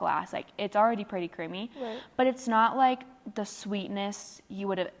the glass, like it's already pretty creamy. Right. But it's not like the sweetness you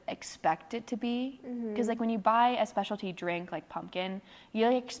would expect it to be, because like when you buy a specialty drink like pumpkin, you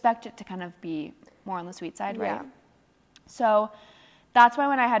like expect it to kind of be more on the sweet side, right? Yeah. So that's why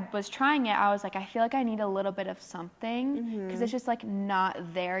when I was trying it, I was like, I feel like I need a little bit of something, because it's just like not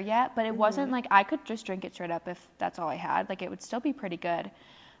there yet. But it wasn't like I could just drink it straight up if that's all I had. Like, it would still be pretty good.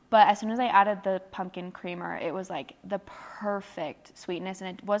 But as soon as I added the pumpkin creamer, it was like the perfect sweetness,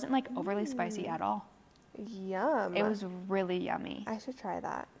 and it wasn't like overly spicy at all. Yum. It was really yummy. I should try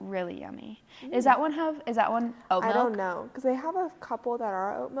that. Really yummy. Is that one oat milk? I don't know, because they have a couple that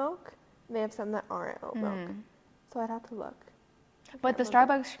are oat milk, and they have some that aren't oat milk. So I'd have to look. But the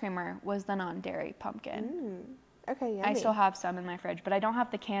Starbucks creamer was the non-dairy pumpkin. Okay, yummy. I still have some in my fridge, but I don't have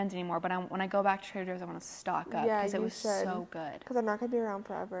the cans anymore. But when I go back to Trader Joe's, I want to stock up, because it was so good. Because they're not going to be around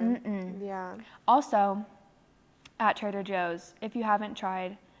forever. Yeah. Also, at Trader Joe's, if you haven't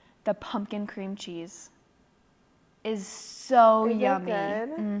tried, the pumpkin cream cheese is so Is yummy.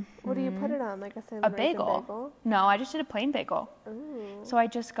 It good? What do you put it on? Like a cinnamon raisin bagel? No, I just did a plain bagel. Ooh. So I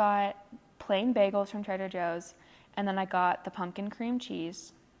just got plain bagels from Trader Joe's, and then I got the pumpkin cream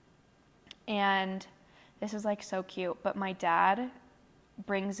cheese. And this is like so cute, but my dad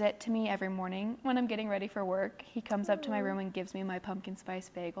brings it to me every morning when I'm getting ready for work. He comes up to my room and gives me my pumpkin spice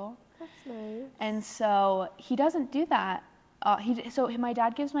bagel. That's nice. And so he doesn't do that. My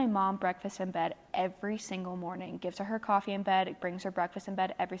dad gives my mom breakfast in bed every single morning. Gives her coffee in bed, brings her breakfast in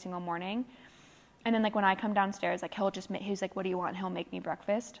bed every single morning. And then like when I come downstairs, like he's like, what do you want? And he'll make me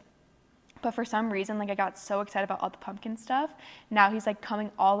breakfast. But for some reason, like I got so excited about all the pumpkin stuff. Now he's like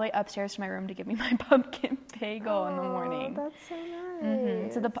coming all the way upstairs to my room to give me my pumpkin bagel in the morning. That's so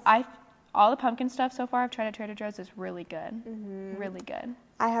nice. So all the pumpkin stuff so far I've tried at Trader Joe's is really good. Really good.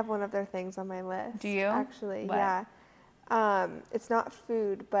 I have one of their things on my list. Do you? Actually, What? yeah. It's not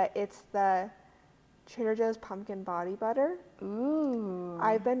food, but it's the Trader Joe's pumpkin body butter. Ooh.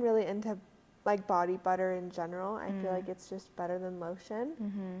 I've been really into like body butter in general. I feel like it's just better than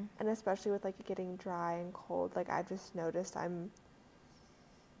lotion. And especially with like it getting dry and cold, like I've just noticed like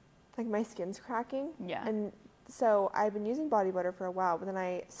my skin's cracking. Yeah. And so I've been using body butter for a while, but then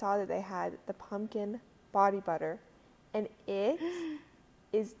I saw that they had the pumpkin body butter, and it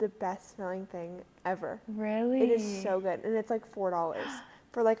is the best smelling thing ever. Really? It is so good, and it's like $4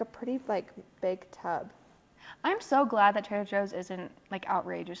 for like a pretty like big tub. I'm so glad that Trader Joe's isn't like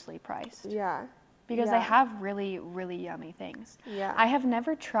outrageously priced. Yeah. Because Yeah. they have really, really yummy things. Yeah. I have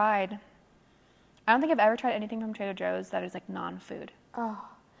never tried. I don't think I've ever tried anything from Trader Joe's that is like non-food. Oh,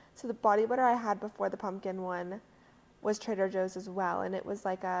 so the body butter I had before the pumpkin one was Trader Joe's as well, and it was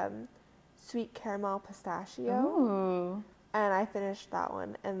like sweet caramel pistachio. Ooh. And I finished that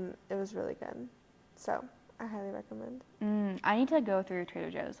one, and it was really good. So I highly recommend. I need to go through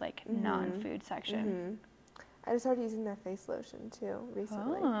Trader Joe's like non-food section. I just started using their face lotion too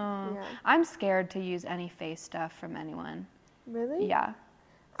recently. Oh. Yeah. I'm scared to use any face stuff from anyone. Really? Yeah.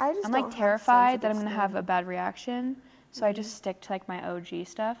 I just I'm don't like have terrified that I'm sensitive gonna have a skin. bad reaction, so I just stick to like my OG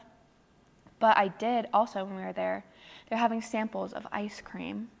stuff. But I did also when we were there, they're having samples of ice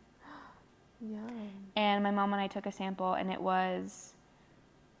cream, Yum. and my mom and I took a sample, and it was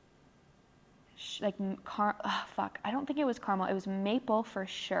like I don't think it was caramel. It was maple for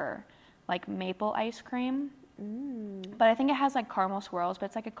sure, like maple ice cream. But I think it has like caramel swirls, but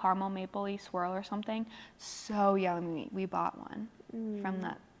it's like a caramel maple-y swirl or something. So yummy. We bought one from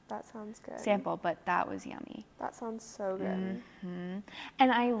that That sounds good. sample, but that was yummy. That sounds so good.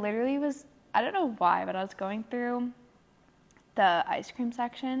 And I literally was, I don't know why, but I was going through the ice cream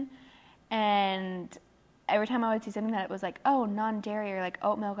section, and every time I would see something that was like, oh, non-dairy or like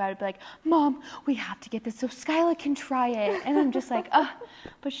oat milk, I would be like, Mom, we have to get this so Skyla can try it. And I'm just like,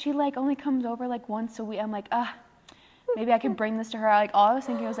 but she like only comes over like once a week. I'm like, maybe I could bring this to her. Like all I was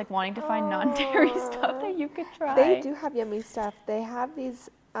thinking was like wanting to find non-dairy stuff that you could try. They do have yummy stuff. They have these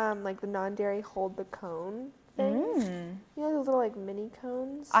like the non-dairy hold the cone things. You know those little like mini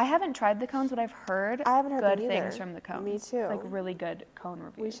cones? I haven't tried the cones, but I've heard I haven't heard good them things either. from the cones. Me too. Like really good cone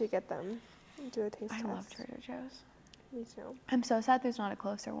reviews. We should get them. Do a taste I test. love Trader Joe's. Me too. I'm so sad there's not a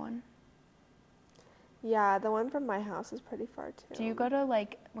closer one. Yeah, the one from my house is pretty far too. Do you go to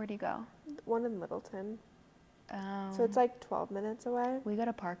like, where do you go? One in Littleton. Oh. So it's like 12 minutes away. We go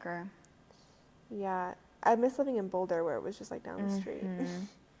to Parker. Yeah. I miss living in Boulder where it was just like down the street.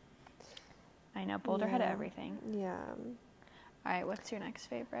 I know, Boulder had Yeah. everything. Yeah. All right, what's your next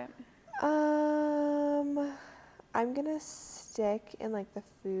favorite? I'm gonna stick in like the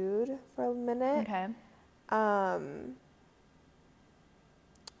food for a minute. Okay. Let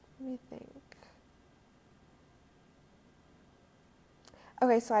me think.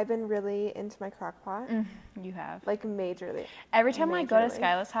 Okay, so I've been really into my crock pot. You have. Like majorly. Every time I go to Majorly.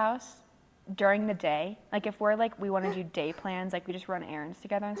 Skyla's house during the day, like if we're like, we want to do day plans, like we just run errands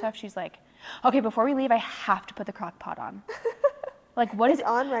together and stuff, she's like, okay, before we leave, I have to put the crock pot on. Like, what is It's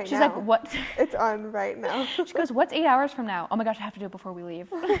on right She's now. like, what? It's on right now. She goes, what's 8 hours from now? Oh my gosh, I have to do it before we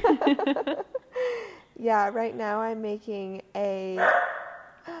leave. Yeah, right now I'm making a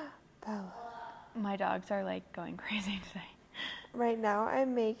Bella. My dogs are like going crazy today. Right now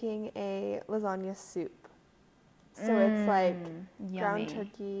I'm making a lasagna soup. So it's like yummy. ground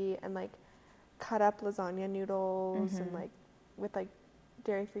turkey and like cut up lasagna noodles and like with like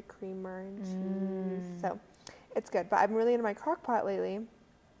dairy-free creamer and cheese. So it's good. But I'm really into my crock pot lately.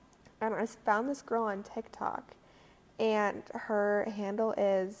 And I found this girl on TikTok and her handle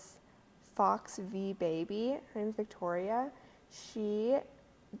is Fox V Baby. Her name is Victoria. She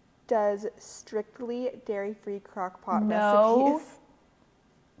does strictly dairy-free crock pot No recipes.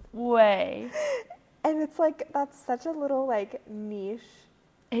 way. And it's like, that's such a little like niche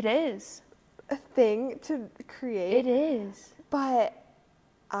It is. thing to create. It is. But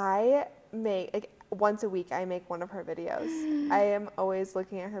I make, like, once a week I make one of her videos. I am always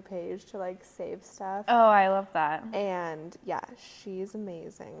looking at her page to like save stuff. Oh, I love that. And yeah, she's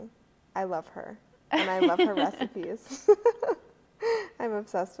amazing. I love her. And I love her recipes. I'm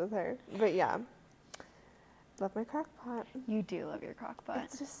obsessed with her. But yeah, love my crock pot. You do love your crock pot.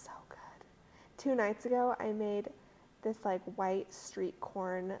 It's just so good. 2 nights ago, I made this like white street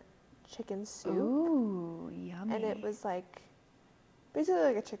corn chicken soup. Ooh, yummy. And it was like basically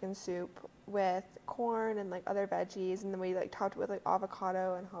like a chicken soup with corn and like other veggies. And then we like topped it with like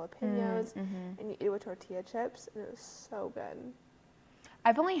avocado and jalapenos. And you eat it with tortilla chips. And it was so good.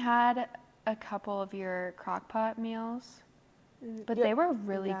 I've only had a couple of your crock pot meals, but they were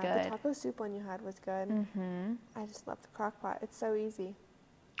really Yeah, good. the taco soup one you had was good. I just love the crock pot. It's so easy.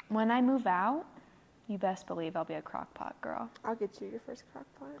 When I move out, you best believe I'll be a crock pot girl. I'll get you your first crock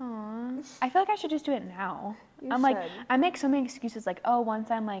pot. Aww. I feel like I should just do it now. You I'm like, should. I make so many excuses like, oh, once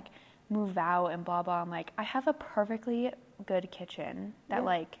I'm like move out and blah blah. I'm like, I have a perfectly good kitchen that Yeah.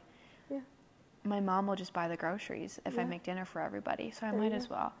 like Yeah. my mom will just buy the groceries if I Yeah. make dinner for everybody. So I There you might go. as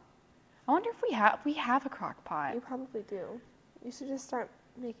well. I wonder if we have a crock pot. You probably do. You should just start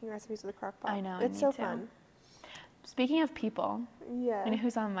making recipes with a crock pot. I know, I It's need so to. fun. Speaking of people, Yeah. you know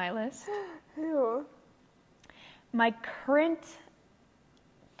who's on my list? Who? My current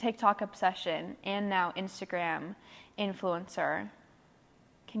TikTok obsession and now Instagram influencer.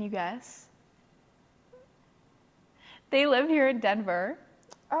 Can you guess? They live here in Denver.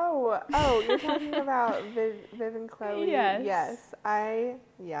 Oh, you're talking about Viv and Chloe. Yes.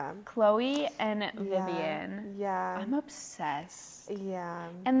 Yeah. Chloe and Vivian. Yeah. I'm obsessed. Yeah.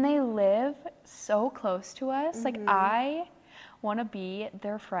 And they live so close to us. Like, I want to be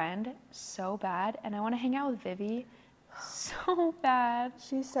their friend so bad, and I want to hang out with Vivi so bad.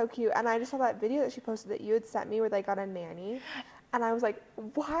 She's so cute. And I just saw that video that she posted that you had sent me where they got a nanny. And I was like,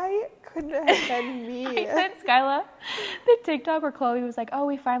 why couldn't it have been me? I sent Skyla the TikTok where Chloe was like, oh,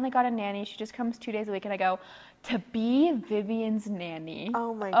 we finally got a nanny. She just comes 2 days a week. And I go, to be Vivian's nanny.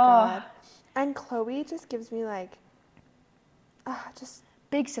 Oh my God. And Chloe just gives me like, just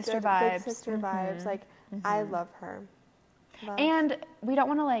big sister good, vibes. Big sister vibes. Like, I love her. And we don't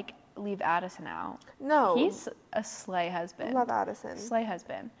want to like leave Addison out. No. He's a slay husband. Love Addison. Slay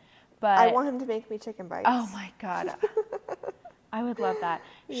husband. But I want him to make me chicken bites. oh my God. I would love that.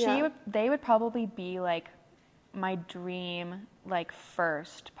 Yeah. They would probably be like my dream, like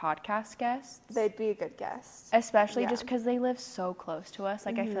first podcast guests. They'd be a good guest. Especially Yeah. just because they live so close to us.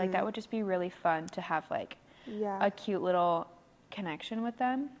 Like, I feel like that would just be really fun to have like Yeah. a cute little connection with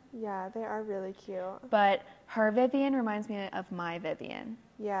them. Yeah, they are really cute. But her Vivian reminds me of my Vivian.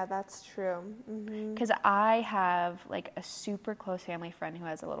 Yeah, that's true. Because I have like a super close family friend who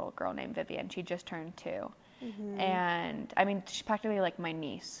has a little girl named Vivian. She just turned 2. And I mean, she's practically like my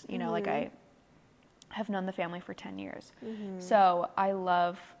niece, you know, like I have known the family for 10 years. So I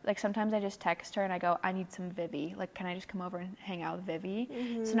love, like sometimes I just text her and I go, I need some Vivi. Like, can I just come over and hang out with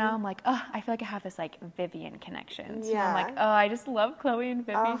Vivi? So now I'm like, oh, I feel like I have this like Vivian connection. So now I'm like, oh, I just love Chloe and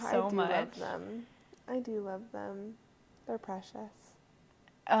Vivi so much. Love them. I do love them. They're precious.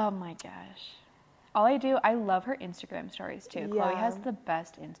 Oh my gosh. I love her Instagram stories too. Yeah. Chloe has the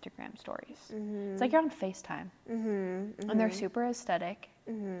best Instagram stories. It's like you're on FaceTime. And they're super aesthetic.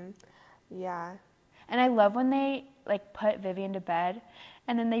 Yeah. And I love when they like put Vivian to bed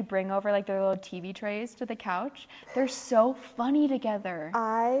and then they bring over like their little TV trays to the couch. They're so funny together.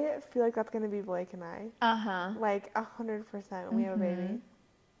 I feel like that's going to be Blake and I. Uh-huh. Like 100% when we have a baby.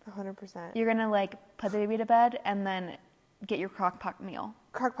 100%. You're gonna like put the baby to bed and then get your crock pot meal.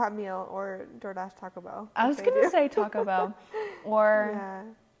 Crock-pot meal or DoorDash Taco Bell. I was gonna say Taco Bell or Yeah.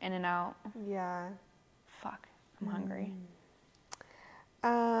 In-N-Out. Yeah. Fuck, I'm hungry.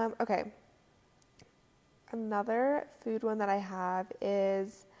 Okay. Another food one that I have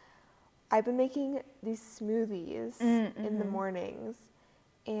is I've been making these smoothies in the mornings,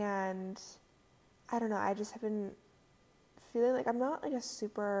 and I don't know, I just have been feeling like I'm not like a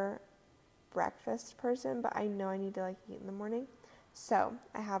super breakfast person, but I know I need to like eat in the morning. So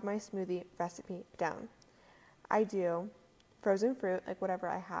I have my smoothie recipe down. I do frozen fruit, like whatever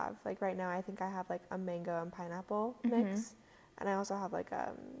I have. Like right now I think I have like a mango and pineapple mix. And I also have like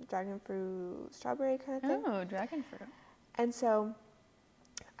a dragon fruit strawberry kind of thing. Oh, dragon fruit. And so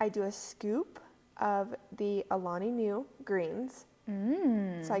I do a scoop of the Alani Nu greens.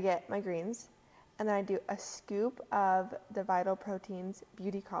 So I get my greens. And then I do a scoop of the Vital Proteins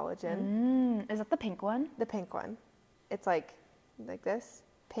Beauty Collagen. Is that the pink one? The pink one. It's like this,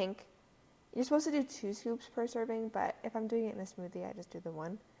 pink. You're supposed to do 2 scoops per serving, but if I'm doing it in a smoothie, I just do the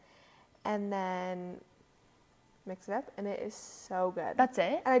 1. And then mix it up, and it is so good. That's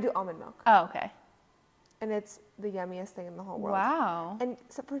it? And I do almond milk. Oh, okay. And it's the yummiest thing in the whole world. Wow. And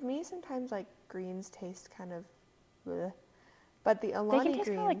so for me, sometimes like greens taste kind of bleh. But the They Alani can taste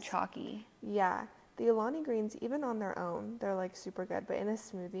greens, kind of like chalky. yeah, the Alani greens, even on their own, they're like super good. But in a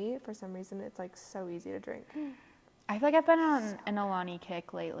smoothie, for some reason, it's like so easy to drink. I feel like I've been on an Alani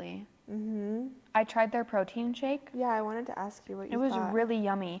kick lately. I tried their protein shake. Yeah, I wanted to ask you what you It was thought. really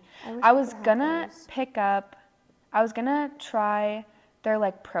yummy. I wish I I was could've had gonna those. try their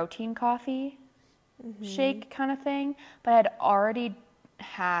like protein coffee shake kind of thing, but I had already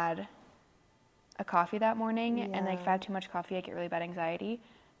had a coffee that morning, and like if I have too much coffee, I get really bad anxiety.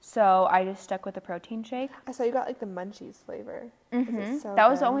 So I just stuck with the protein shake. I saw you got like the munchies flavor. It's so That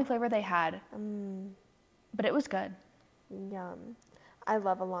was the good. only flavor they had, but it was good. Yum. I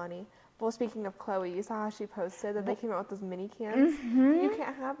love Alani. Well, speaking of Chloe, you saw how she posted that they came out with those mini cans? You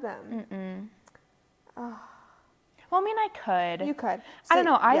can't have them. Well, I mean, I could. You could. I don't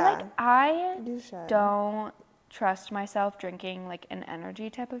know. Yeah, I you should. don't trust myself drinking like an energy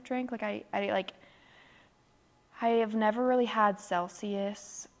type of drink. Like I have never really had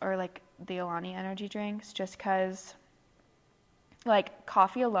Celsius or like the Alani energy drinks, just because like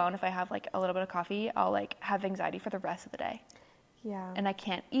coffee alone, if I have like a little bit of coffee, I'll like have anxiety for the rest of the day. Yeah. And I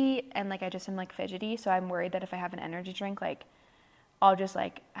can't eat, and like I just am like fidgety, so I'm worried that if I have an energy drink, like I'll just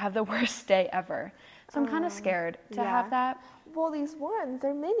like have the worst day ever. So I'm kind of scared to have that. Well, these ones,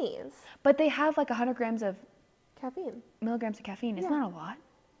 they're minis. But they have like 100 grams of Caffeine. milligrams of caffeine. Isn't Yeah. that a lot?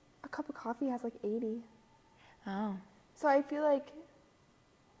 A cup of coffee has like 80. Oh. So I feel like,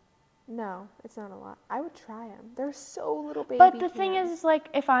 no, it's not a lot. I would try them. They're so little baby But the thing cans. is, like,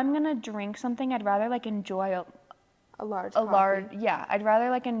 if I'm gonna drink something, I'd rather like enjoy A large a coffee. large. Yeah, I'd rather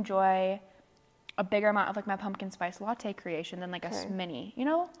like enjoy a bigger amount of like my pumpkin spice latte creation than like a Okay. mini. You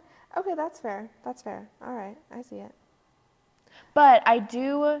know. Okay, that's fair. That's fair. All right, I see it. But I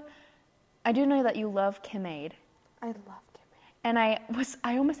do know that you love Kimade. I love Kimmy. And I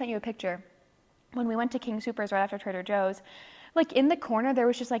almost sent you a picture when we went to King Soopers right after Trader Joe's. Like in the corner, there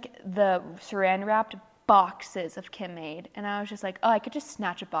was just like the saran wrapped boxes of Kimade, and I was just like, oh, I could just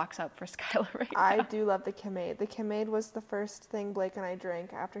snatch a box up for Skylar right I now. do love the Kimade. The Kimade was the first thing Blake and I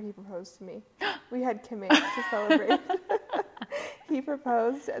drank after he proposed to me. We had Kimade to celebrate. He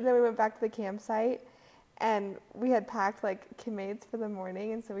proposed, and then we went back to the campsite, and we had packed like Kimades for the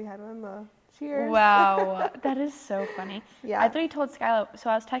morning, and so we had one. The cheers. Wow, that is so funny. Yeah. I thought you told Skylar. So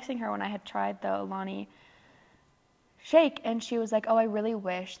I was texting her when I had tried the Alani shake, and she was like, "Oh, I really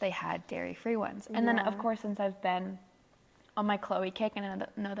wish they had dairy-free ones." And then, of Yeah. course, since I've been on my Chloe kick, and I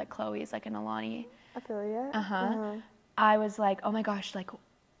know that Chloe is like an Alani, Affiliate. I was like, "Oh my gosh, like,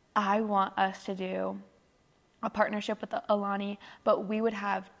 I want us to do a partnership with the Alani, but we would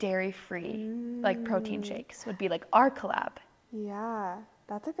have dairy-free, like protein shakes would be like our collab Yeah,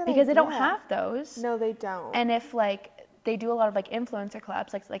 that's a good because they don't idea. have those." No, they don't. And if like they do a lot of like influencer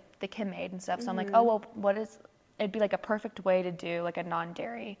collabs, like the Kimade and stuff, so I'm like, oh well, it'd be like a perfect way to do like a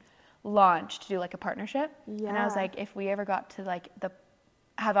non-dairy launch to do like a partnership. And I was Yeah. like, if we ever got to like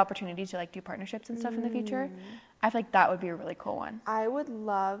have opportunities to like do partnerships and stuff in the future, I feel like that would be a really cool one. I would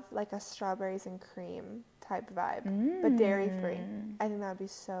love like a strawberries and cream type vibe, but dairy free. I think that would be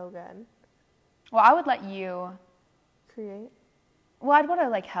so good. Well, I would let you. Create. Well, I'd want to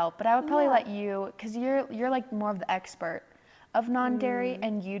like help, but I would probably Yeah. let you, because you're like more of the expert of non-dairy,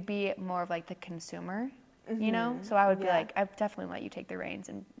 and you'd be more of like the consumer, you know. So I would be Yeah. like, I'd definitely let you take the reins,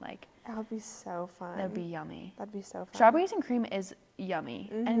 and like That would be so fun. that'd be yummy. That'd be so fun. Strawberries and cream is yummy,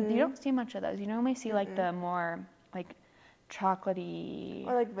 and you don't see much of those. You normally see like the more like chocolatey,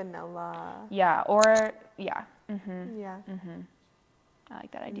 Or like vanilla. yeah, or yeah. Yeah. I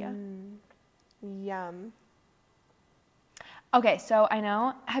like that idea. Yum. Okay, so I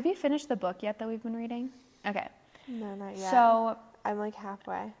know. Have you finished the book yet that we've been reading? Okay, No, not yet. so I'm like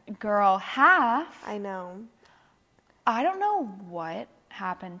halfway. girl, half. I know. I don't know what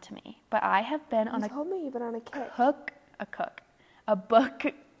happened to me, but I have been on You a told me you've been on a kick. a book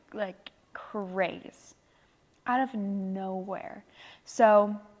like craze out of nowhere.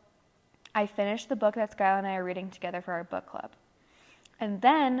 So I finished the book that Skylar and I are reading together for our book club. And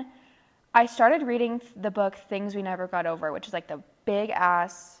then I started reading the book Things We Never Got Over, which is like the big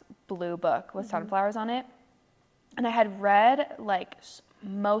ass blue book with sunflowers on it. And I had read like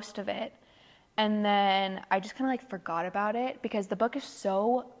most of it. And then I just kind of like forgot about it because the book is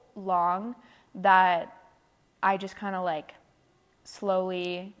so long that I just kind of like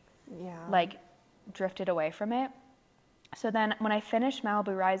slowly Yeah. like drifted away from it. So then when I finished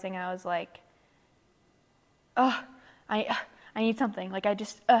Malibu Rising, I was like, oh, I need something. Like I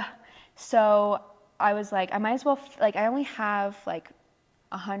just, So I was like, I might as well, like I only have like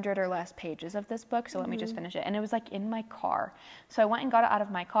 100 or less pages of this book, so let me just finish it. And it was like in my car. So I went and got it out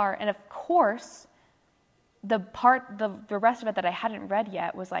of my car. And of course, the rest of it that I hadn't read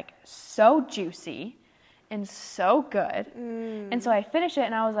yet was like so juicy and so good. And so I finished it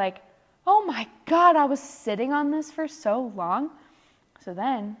and I was like, oh my God, I was sitting on this for so long. So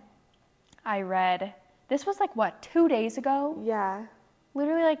then I read, this was like what, 2 days ago? Yeah.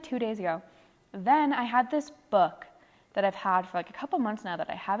 Literally like 2 days ago. Then I had this book that I've had for like a couple months now that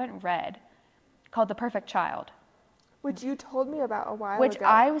I haven't read called The Perfect Child. Which you told me about a while Which ago.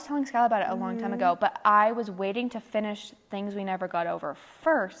 I was telling Skylar about it a long time ago, but I was waiting to finish Things We Never Got Over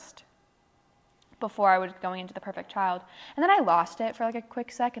first before I was going into The Perfect Child. And then I lost it for like a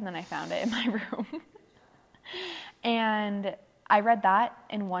quick sec, and then I found it in my room. And I read that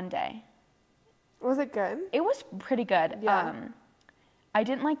in one day. Was it good? It was pretty good. Yeah. I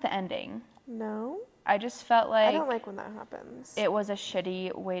didn't like the ending. No. I just felt like I don't like when that happens. it was a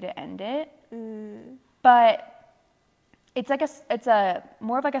shitty way to end it. But it's like it's a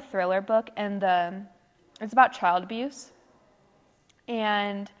more of like a thriller book, and it's about child abuse.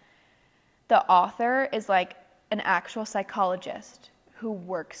 And the author is like an actual psychologist who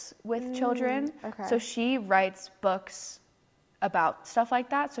works with children. okay. So she writes books about stuff like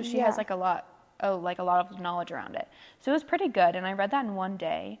that. So she has Yeah. like a lot of knowledge around it. So it was pretty good, and I read that in one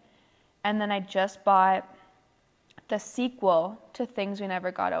day. And then I just bought the sequel to Things We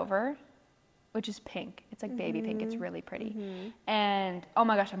Never Got Over, which is pink. It's like baby pink. It's really pretty. And oh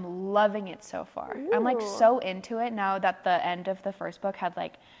my gosh, I'm loving it so far. I'm like so into it now that the end of the first book had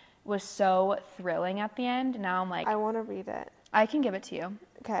like was so thrilling at the end. Now I'm like, I want to read it. I can give it to you.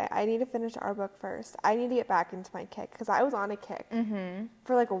 Okay, I need to finish our book first. I need to get back into my kick because I was on a kick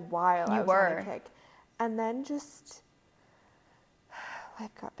for like a while. I was on a kick, and then just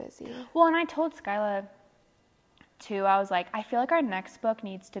life got busy. Well, and I told Skyla too. I was like, I feel like our next book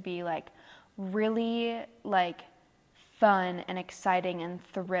needs to be like really like fun and exciting and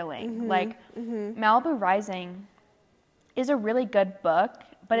thrilling. Like Malibu Rising is a really good book,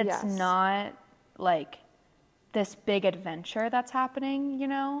 but it's not like this big adventure that's happening, you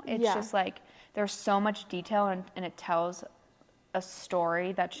know? It's just like there's so much detail and it tells a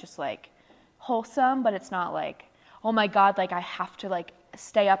story that's just like wholesome, but it's not like, oh my God, like I have to like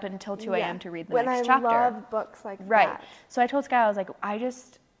stay up until 2 a.m. to read the next chapter. I love books like that. Right. So I told Sky, I was like,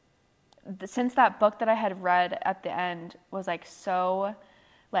 since that book that I had read at the end was like so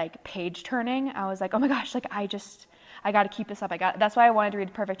like page turning, I was like, oh my gosh, like I got to keep this up. That's why I wanted to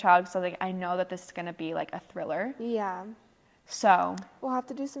read Perfect Child, because like I know that this is going to be like a thriller. Yeah. So we'll have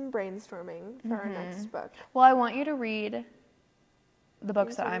to do some brainstorming for our next book. Well, I want you to read the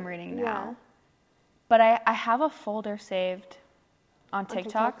books that I'm reading now. But I have a folder saved on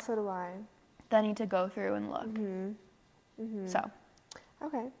TikTok. So do I. That I need to go through and look. So.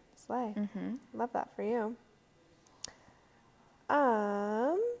 Okay. Slay. Love that for you.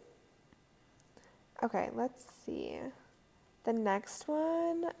 Okay, let's see. The next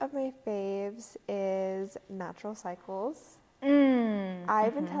one of my faves is Natural Cycles.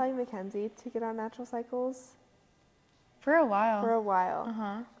 I've been telling Mackenzie to get on Natural Cycles for a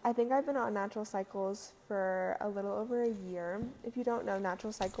while. I think I've been on Natural Cycles for a little over a year. If you don't know,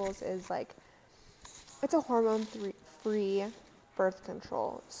 Natural Cycles is like, it's a hormone-free birth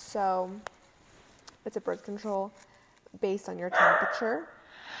control. So it's a birth control based on your temperature.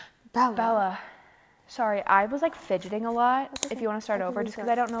 Bella. Sorry, I was like fidgeting a lot. Okay. If you want to start over, just because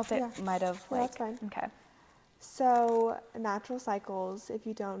I don't know if it might have like. That's fine. Okay. So Natural Cycles, if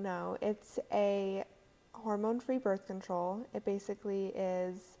you don't know, it's a hormone-free birth control. It basically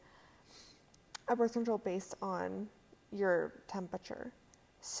is a birth control based on your temperature.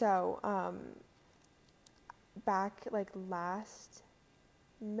 So back like last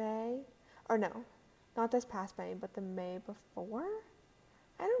May, or no, not this past May, but the May before.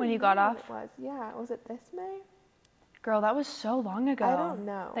 I don't know. When you got off? It was. Yeah, was it this May? Girl, that was so long ago. I don't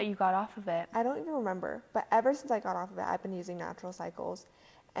know. That you got off of it. I don't even remember. But ever since I got off of it, I've been using Natural Cycles.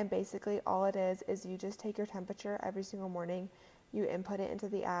 And basically all it is you just take your temperature every single morning, you input it into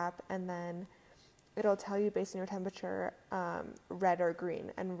the app, and then it'll tell you based on your temperature, red or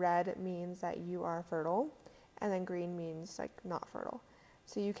green. And red means that you are fertile, and then green means like not fertile.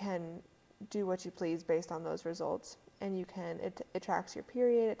 So you can do what you please based on those results. And you can, it tracks your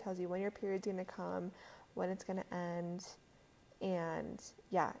period, it tells you when your period's going to come, when it's going to end, and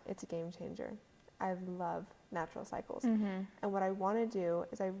yeah, it's a game changer. I love Natural Cycles. And what I want to do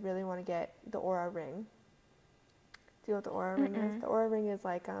is I really want to get the Oura Ring. Do you know what the Oura Ring is? The Oura Ring is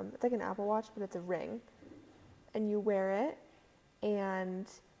like, it's like an Apple Watch, but it's a ring. And you wear it, and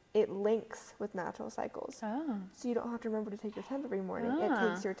it links with Natural Cycles. Oh. So you don't have to remember to take your temp every morning. It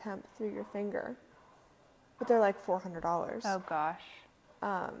takes your temp through your finger. But they're like $400. Oh gosh.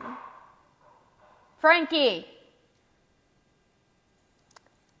 Frankie!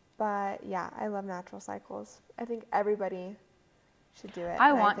 But yeah, I love Natural Cycles. I think everybody should do it.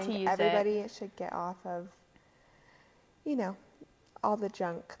 I want to use it. Everybody should get off of, you know, all the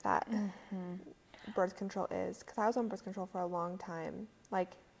junk that birth control is. Because I was on birth control for a long time,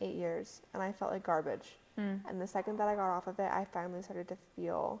 like 8 years, and I felt like garbage. And the second that I got off of it, I finally started to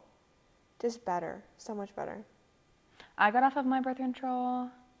feel just better, so much better. I got off of my birth control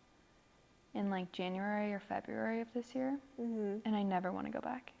in like January or February of this year, and I never want to go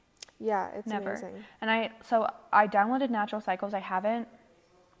back. Yeah, it's never. Amazing. And I downloaded Natural Cycles. I haven't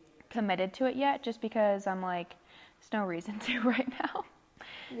committed to it yet, just because I'm like, there's no reason to right now.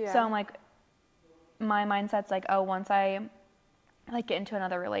 Yeah. So I'm like, my mindset's like, oh, once I like get into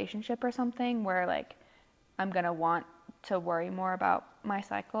another relationship or something where like I'm gonna want to worry more about my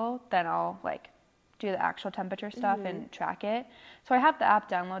cycle, then I'll like do the actual temperature stuff and track it. So I have the app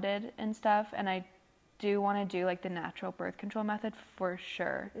downloaded and stuff, and I do want to do like the natural birth control method for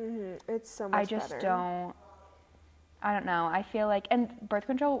sure. It's so much better. I just don't know. I feel like, and birth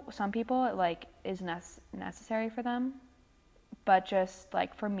control, some people it like is necessary for them, but just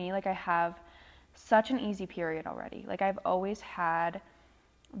like for me, like I have such an easy period already. Like I've always had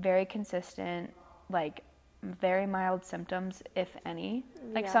very consistent like very mild symptoms, if any.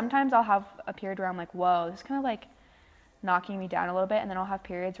 Like Yeah. sometimes I'll have a period where I'm like, whoa, this is kind of like knocking me down a little bit, and then I'll have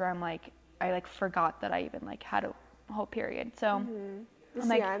periods where I'm like, I like forgot that I even like had a whole period. So I'm See,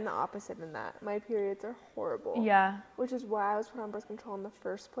 like, I'm the opposite in that. My periods are horrible. yeah, Which is why I was put on birth control in the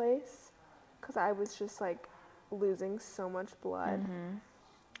first place. Because I was just like losing so much blood.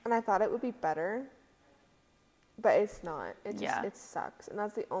 And I thought it would be better. But it's not. It just, Yeah. it sucks. And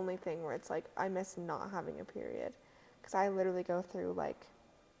that's the only thing where it's like, I miss not having a period. Because I literally go through like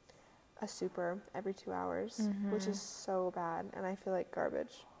a super every 2 hours, which is so bad. And I feel like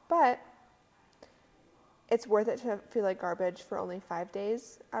garbage. But it's worth it to feel like garbage for only 5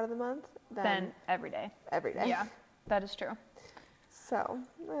 days out of the month than then every day. every day. Yeah, that is true. So,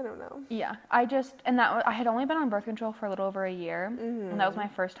 I don't know. Yeah, I had only been on birth control for a little over a year, and that was my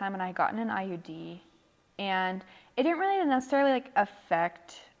first time, and I had gotten an IUD, and it didn't really necessarily like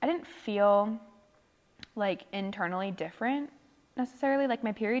affect. I didn't feel like internally different necessarily. Like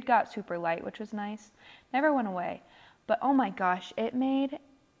my period got super light, which was nice. Never went away, but oh my gosh, it made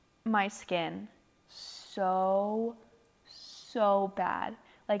my skin so bad.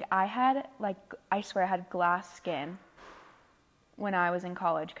 Like I swear I had glass skin when I was in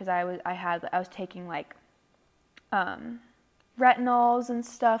college because I was taking like retinols and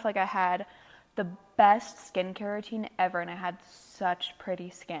stuff. Like I had the best skincare routine ever, and I had such pretty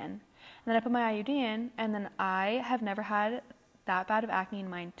skin. And then I put my IUD in, and then I have never had that bad of acne in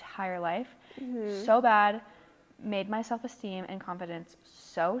my entire life. So bad, made my self-esteem and confidence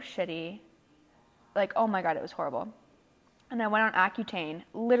so shitty. Like, oh my God, it was horrible. And I went on Accutane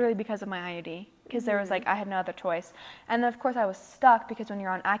literally because of my IUD, because there was like, I had no other choice. And then of course I was stuck because when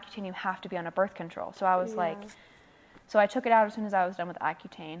you're on Accutane, you have to be on a birth control. So I was like, so I took it out as soon as I was done with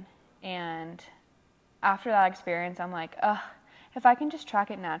Accutane. And after that experience, I'm like, ugh, if I can just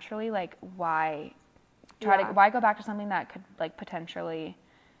track it naturally, like why why go back to something that could like potentially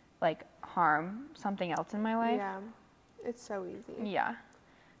like harm something else in my life? Yeah. It's so easy. Yeah.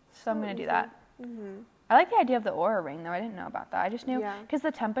 So I'm going to do easy. that. I like the idea of the Aura Ring, though. I didn't know about that. I just knew, Yeah. because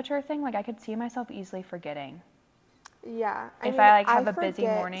the temperature thing, like, I could see myself easily forgetting. Yeah. If I, like, have a busy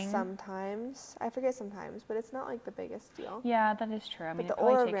forget morning. Sometimes. I forget sometimes, but it's not like the biggest deal. Yeah, that is true. I mean, the it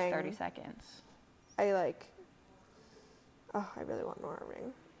probably Aura takes Ring- 30 seconds. I really want an Aura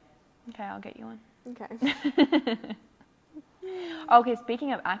ring. Okay, I'll get you one. Okay. Okay,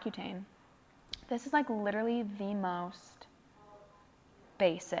 speaking of Accutane, this is, like, literally the most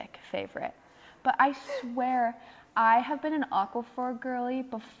basic favorite. But I swear, I have been an Aquaphor girly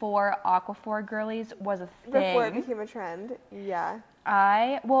before Aquaphor girlies was a thing. Before it became a trend. Yeah.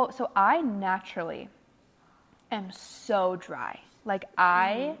 So I naturally am so dry. Like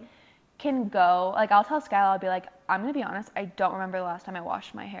I can go, like I'll tell Skylar, I'll be like, I'm gonna be honest, I don't remember the last time I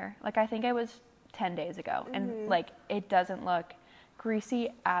washed my hair. Like I think it was 10 days ago, and like it doesn't look greasy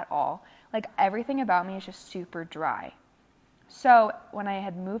at all. Like everything about me is just super dry. So when I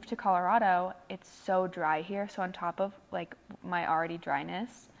had moved to Colorado, it's so dry here. So on top of like my already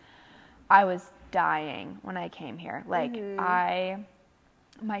dryness, I was dying when I came here. Like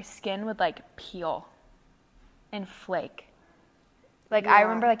my skin would like peel and flake. Like I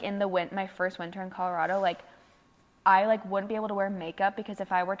remember like in the my first winter in Colorado, like I like wouldn't be able to wear makeup because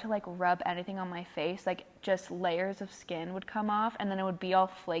if I were to like rub anything on my face, like just layers of skin would come off and then it would be all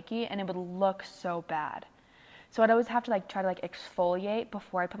flaky and it would look so bad. So I'd always have to like try to like exfoliate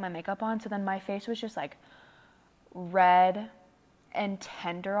before I put my makeup on. So then my face was just like red and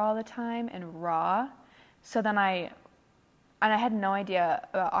tender all the time and raw. So then I had no idea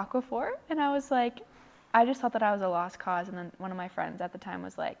about Aquaphor, and I was like, I just thought that I was a lost cause. And then one of my friends at the time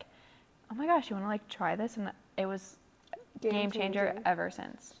was like, oh my gosh, you want to like try this? And it was game changer ever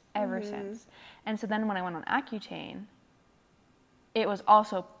since. And so then when I went on Accutane, it was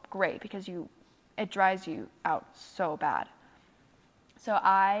also great because it dries you out so bad. So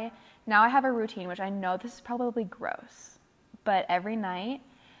now I have a routine, which I know this is probably gross, but every night,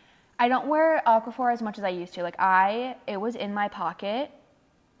 I don't wear Aquaphor as much as I used to. Like it was in my pocket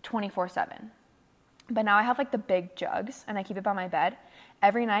 24/7. But now I have like the big jugs and I keep it by my bed.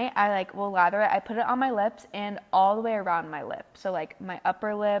 Every night I like will lather it. I put it on my lips and all the way around my lip. So like my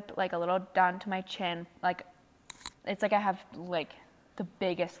upper lip, like a little down to my chin. Like it's like I have like the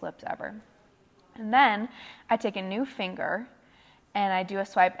biggest lips ever. And then I take a new finger and I do a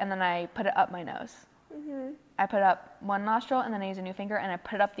swipe and then I put it up my nose. I put it up one nostril and then I use a new finger and I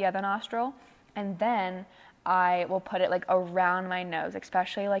put it up the other nostril. And then I will put it like around my nose,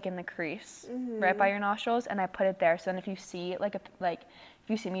 especially like in the crease, right by your nostrils, and I put it there. So then if you see if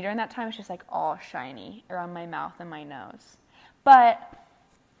you see me during that time, it's just like all shiny around my mouth and my nose. But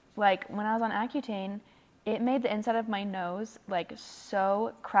like when I was on Accutane, it made the inside of my nose like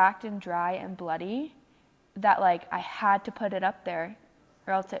so cracked and dry and bloody that like I had to put it up there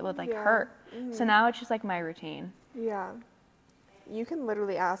or else it would like Yeah. hurt. So now it's just like my routine. Yeah. You can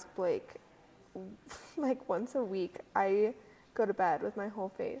literally ask Blake, like once a week, I go to bed with my whole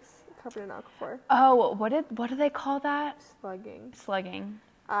face covered in Aquaphor. Oh, what do they call that? Slugging. Slugging.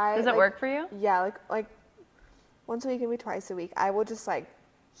 I Does it like, work for you? Yeah, like once a week, maybe twice a week. I will just like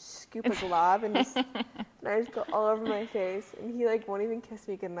scoop a glob and just and I just go all over my face, and he like won't even kiss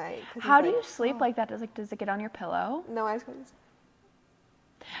me goodnight. How do you sleep like that? Does it get on your pillow? No, I just go.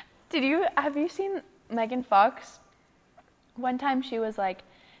 Have you seen Megan Fox? One time she was like,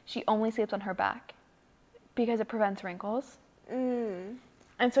 she only sleeps on her back because it prevents wrinkles.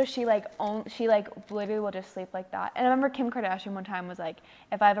 And so she literally will just sleep like that. And I remember Kim Kardashian one time was like,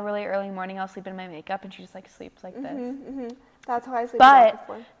 if I have a really early morning, I'll sleep in my makeup, and she just like sleeps like this. That's how I sleep. But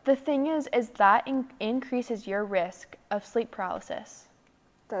Aquaphor. the thing is that increases your risk of sleep paralysis.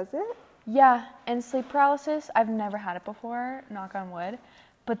 Does it? Yeah, and sleep paralysis, I've never had it before, knock on wood,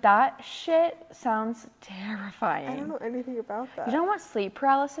 but that shit sounds terrifying. I don't know anything about that. You don't know what sleep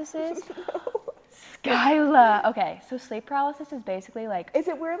paralysis is? No. Skyla. Okay, so sleep paralysis is basically like... Is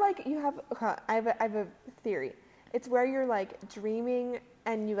it where like you have? Okay, I have a theory. It's where you're like dreaming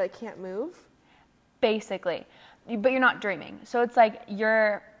and you like can't move. Basically, but you're not dreaming. So it's like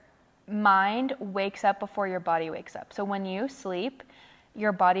your mind wakes up before your body wakes up. So when you sleep,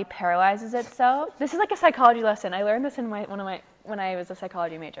 your body paralyzes itself. This is like a psychology lesson. I learned this in when I was a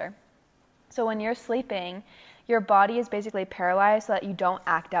psychology major. So when you're sleeping, your body is basically paralyzed so that you don't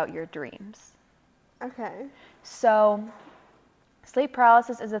act out your dreams. Okay. So sleep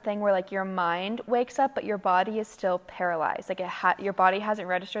paralysis is a thing where like your mind wakes up, but your body is still paralyzed. Like your body hasn't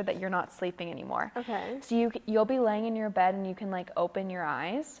registered that you're not sleeping anymore. Okay. So you'll be laying in your bed and you can like open your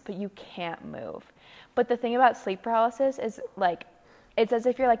eyes, but you can't move. But the thing about sleep paralysis is like, it's as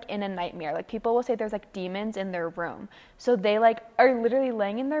if you're like in a nightmare. Like people will say there's like demons in their room. So they like are literally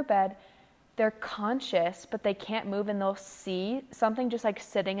laying in their bed. They're conscious, but they can't move, and they'll see something just like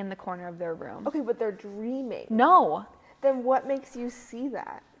sitting in the corner of their room. Okay, but they're dreaming. No. Then what makes you see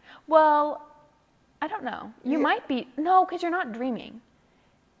that? Well, I don't know. You might be. No, because you're not dreaming.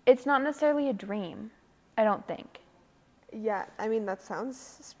 It's not necessarily a dream, I don't think. Yeah, I mean, that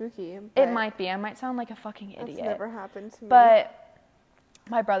sounds spooky. It might be. I might sound like a fucking idiot. That's never happened to me. But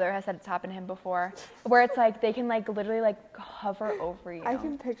my brother has said it's happened to him before, where it's like they can like literally like hover over you. I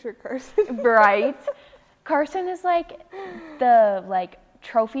can picture Carson. Right? Carson is like the like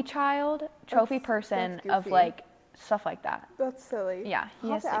trophy person of goofy. like stuff like that. That's silly. Yeah, he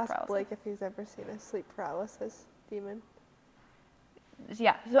I'll has have to sleep ask paralysis. Blake if he's ever seen a sleep paralysis demon.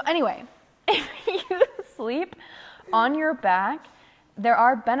 Yeah. So anyway, if you sleep on your back, there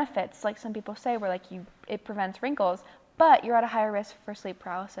are benefits, like some people say, where like it prevents wrinkles, but you're at a higher risk for sleep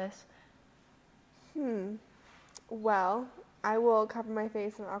paralysis. Well, I will cover my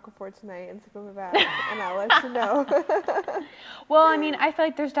face in Aquaphor tonight and sleep on my back, and I'll let you know. Well, I mean, I feel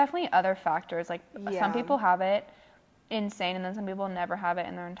like there's definitely other factors. Like Yeah. some people have it insane, and then some people never have it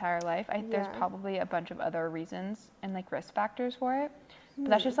in their entire life. There's Yeah. probably a bunch of other reasons and like risk factors for it. But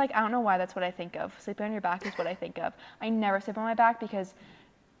that's just like, I don't know why that's what I think of. Sleeping on your back is what I think of. I never sleep on my back because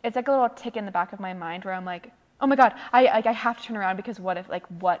it's like a little tick in the back of my mind where I'm like, oh my God, I have to turn around because what if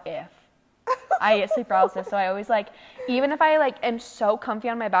I get sleep paralysis. So I always like, even if I like am so comfy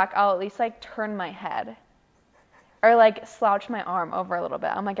on my back, I'll at least like turn my head or like slouch my arm over a little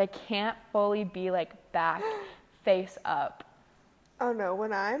bit. I'm like, I can't fully be like back face up. Oh no,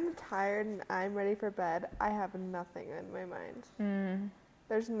 when I'm tired and I'm ready for bed, I have nothing in my mind.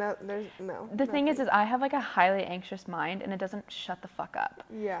 There's no. The thing is I have like a highly anxious mind and it doesn't shut the fuck up.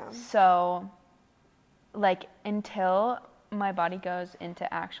 Yeah. So like until my body goes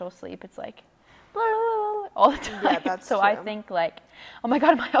into actual sleep, it's like blah, blah, blah, all the time. Yeah, that's so true. I think like, oh my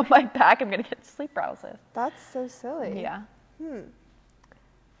God, am I on my back? I'm gonna get sleep paralysis. That's so silly. Yeah.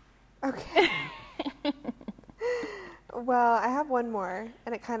 Okay. Well, I have one more,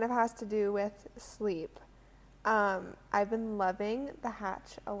 and it kind of has to do with sleep. I've been loving the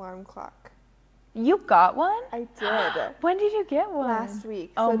Hatch alarm clock. You got one? I did. When did you get one? Last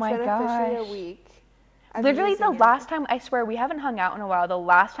week. Oh so my it's been officially gosh. a week. I've been Literally the using it. last time, I swear, we haven't hung out in a while. The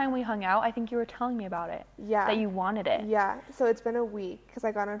last time we hung out, I think you were telling me about it. Yeah. That you wanted it. Yeah, so it's been a week because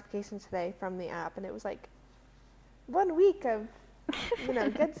I got a notification today from the app, and it was like 1 week of,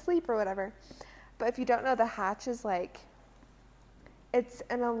 good sleep or whatever. But if you don't know, the Hatch is like, it's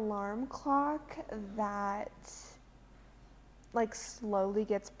an alarm clock that like slowly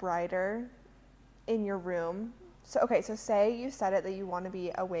gets brighter in your room. So say you set it that you want to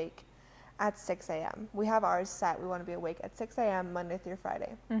be awake at 6 a.m. We have ours set. We want to be awake at 6 a.m. Monday through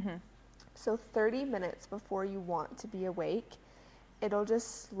Friday. Mm-hmm. So 30 minutes before you want to be awake, it'll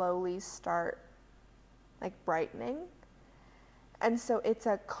just slowly start like brightening. And so it's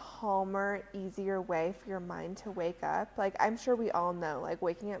a calmer, easier way for your mind to wake up. Like, I'm sure we all know, like,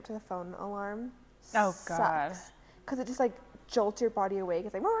 waking up to the phone alarm Oh, God. sucks. Because it just, like, jolts your body awake.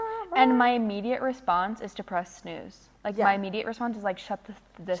 It's like, And my immediate response is to press snooze. Like, Yeah. my immediate response is, like, shut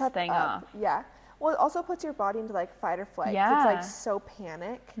this shut thing up. off. Yeah. Well, it also puts your body into, like, fight or flight. 'Cause Yeah. it's, like, so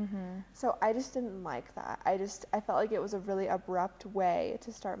panic. So I just didn't like that. I felt like it was a really abrupt way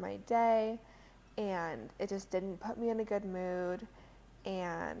to start my day. And it just didn't put me in a good mood.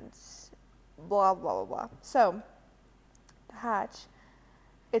 And blah, blah, blah, blah. So the hatch,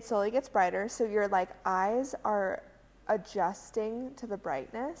 it slowly gets brighter. So your, like, eyes are adjusting to the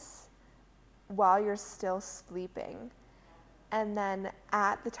brightness while you're still sleeping. And then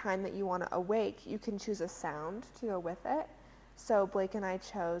at the time that you want to awake, you can choose a sound to go with it. So Blake and I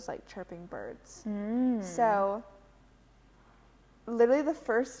chose, like, chirping birds. So literally the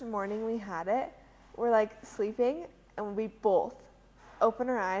first morning we had it, we're, like, sleeping, and we both open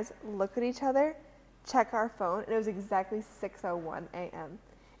our eyes, look at each other, check our phone, and it was exactly 6:01 a.m.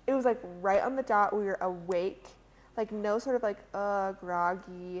 It was, like, right on the dot. We were awake, like, no sort of, like,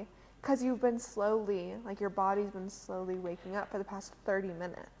 groggy, because you've been slowly, like, your body's been slowly waking up for the past 30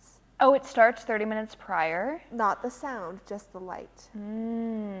 minutes. Oh, it starts 30 minutes prior? Not the sound, just the light.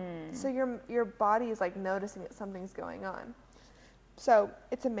 So your body is, like, noticing that something's going on. So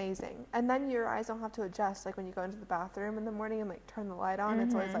it's amazing. And then your eyes don't have to adjust. Like, when you go into the bathroom in the morning and, like, turn the light on,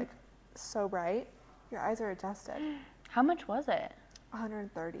 it's always, like, so bright. Your eyes are adjusted. How much was it?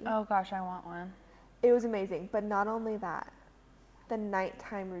 130. Oh, gosh, I want one. It was amazing. But not only that, the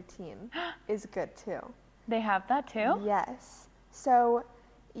nighttime routine is good too. They have that too? Yes. So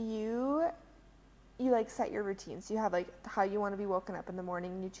you like set your routines. You have, like, how you want to be woken up in the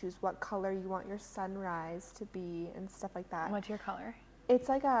morning. You choose what color you want your sunrise to be and stuff like that. What's your color? It's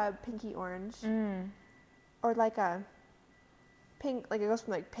like a pinky orange or like a pink, like, it goes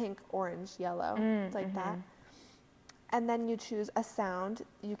from, like, pink, orange, yellow. It's like that. And then you choose a sound,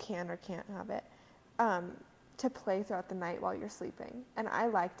 you can or can't have it, to play throughout the night while you're sleeping. And I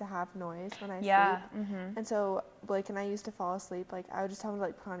like to have noise when I sleep. And so Blake and I used to fall asleep. Like, I would just tell him to,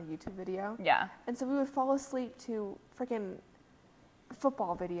 like, put on a YouTube video. Yeah. And so we would fall asleep to freaking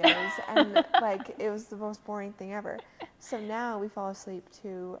football videos. And, like, it was the most boring thing ever. So now we fall asleep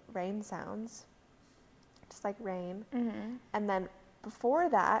to rain sounds, just like rain. And then before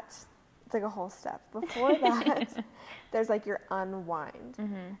that, it's like a whole step. Before that, there's, like, your unwind.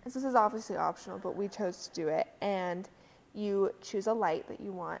 And so this is obviously optional, but we chose to do it. And you choose a light that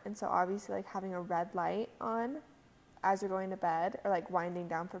you want. And so obviously, like, having a red light on as you're going to bed or, like, winding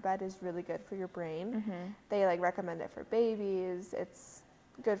down for bed is really good for your brain. They, like, recommend it for babies. It's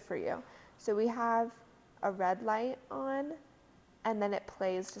good for you. So we have a red light on, and then it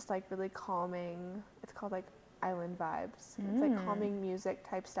plays just, like, really calming. It's called, like, Island Vibes. It's, like, calming music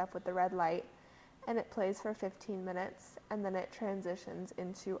type stuff with the red light. And it plays for 15 minutes, and then it transitions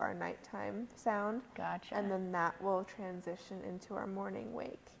into our nighttime sound. Gotcha. And then that will transition into our morning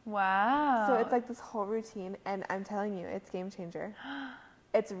wake. Wow. So it's, like, this whole routine, and I'm telling you, it's game changer.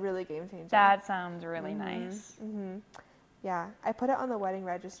 It's really game changer. That sounds really nice. Yeah, I put it on the wedding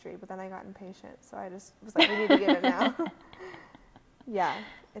registry, but then I got impatient, so I just was like, we need to get it now. Yeah,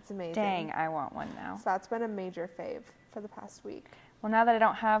 it's amazing. Dang, I want one now. So that's been a major fave for the past week. Well, now that I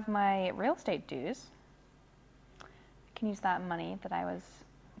don't have my real estate dues, I can use that money that I was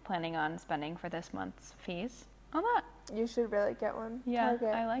planning on spending for this month's fees on that. You should really get one. Yeah,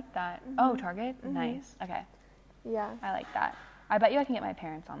 Target. I like that. Oh, Target? Nice. Okay, Yeah. I like that. I bet you I can get my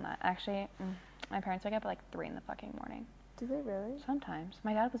parents on that. Actually, my parents wake up at like 3 in the fucking morning. Do they really? Sometimes.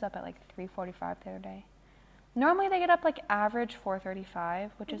 My dad was up at like 3:45 the other day. Normally they get up like average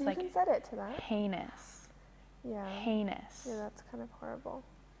 4:35, which is You like can set it to that. heinous. Yeah. Heinous. Yeah, that's kind of horrible.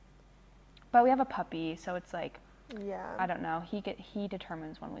 But we have a puppy, so it's like, Yeah. I don't know. He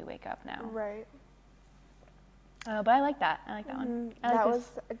determines when we wake up now. Right. But I like that. I like that one. I like That this.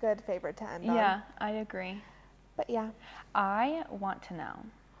 was a good favorite to end on. Yeah, I agree. But yeah. I want to know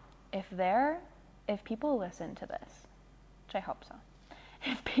if people listen to this, which I hope so.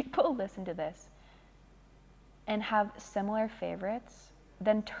 If people listen to this and have similar favorites,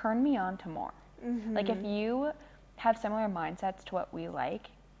 then turn me on to more. Like, if you have similar mindsets to what we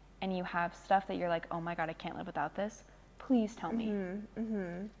like and you have stuff that you're like, oh my God, I can't live without this, please tell me.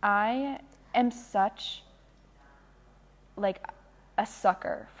 I am such, like, a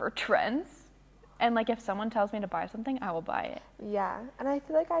sucker for trends And like if someone tells me to buy something, I will buy it. Yeah, and I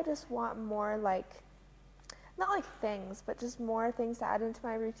feel like I just want more like, not like things, but just more things to add into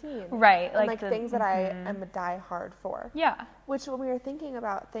my routine. Right, And like things that I am a die hard for. Yeah. Which when we were thinking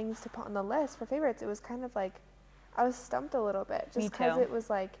about things to put on the list for favorites, it was kind of like, I was stumped a little bit. Me Just because too. it was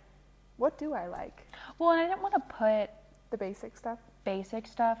like, what do I like? Well, and I didn't want to put The basic stuff. basic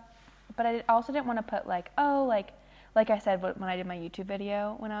stuff, but I also didn't want to put like, oh, like I said when I did my YouTube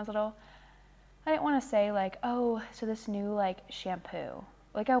video when I was little, I didn't want to say like, oh, so this new like shampoo.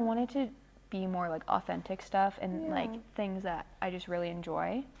 Like I wanted to be more like authentic stuff and Yeah. like things that I just really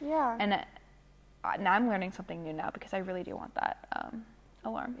enjoy. Yeah. And now I'm learning something new now because I really do want that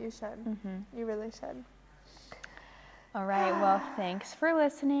alarm. You should. Mm-hmm. You really should. All right. Well, thanks for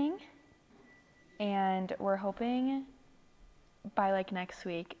listening. And we're hoping by like next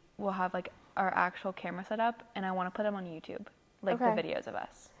week we'll have like our actual camera set up, and I want to put them on YouTube, like the Okay. videos of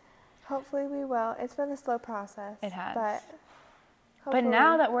us. Hopefully we will. It's been a slow process. It has. But But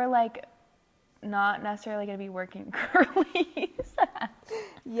now that we're like not necessarily going to be working girlies,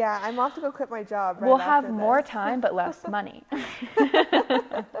 yeah, I'm off to go quit my job. Right we'll have after more this. time but less money.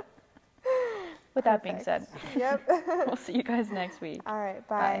 With that being said, Yep. we'll see you guys next week. All right.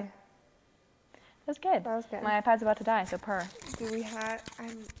 Bye. Bye. That was good. That was good. My iPad's about to die, so purr. Do we have?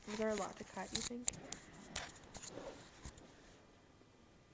 Is there a lot to cut? You think?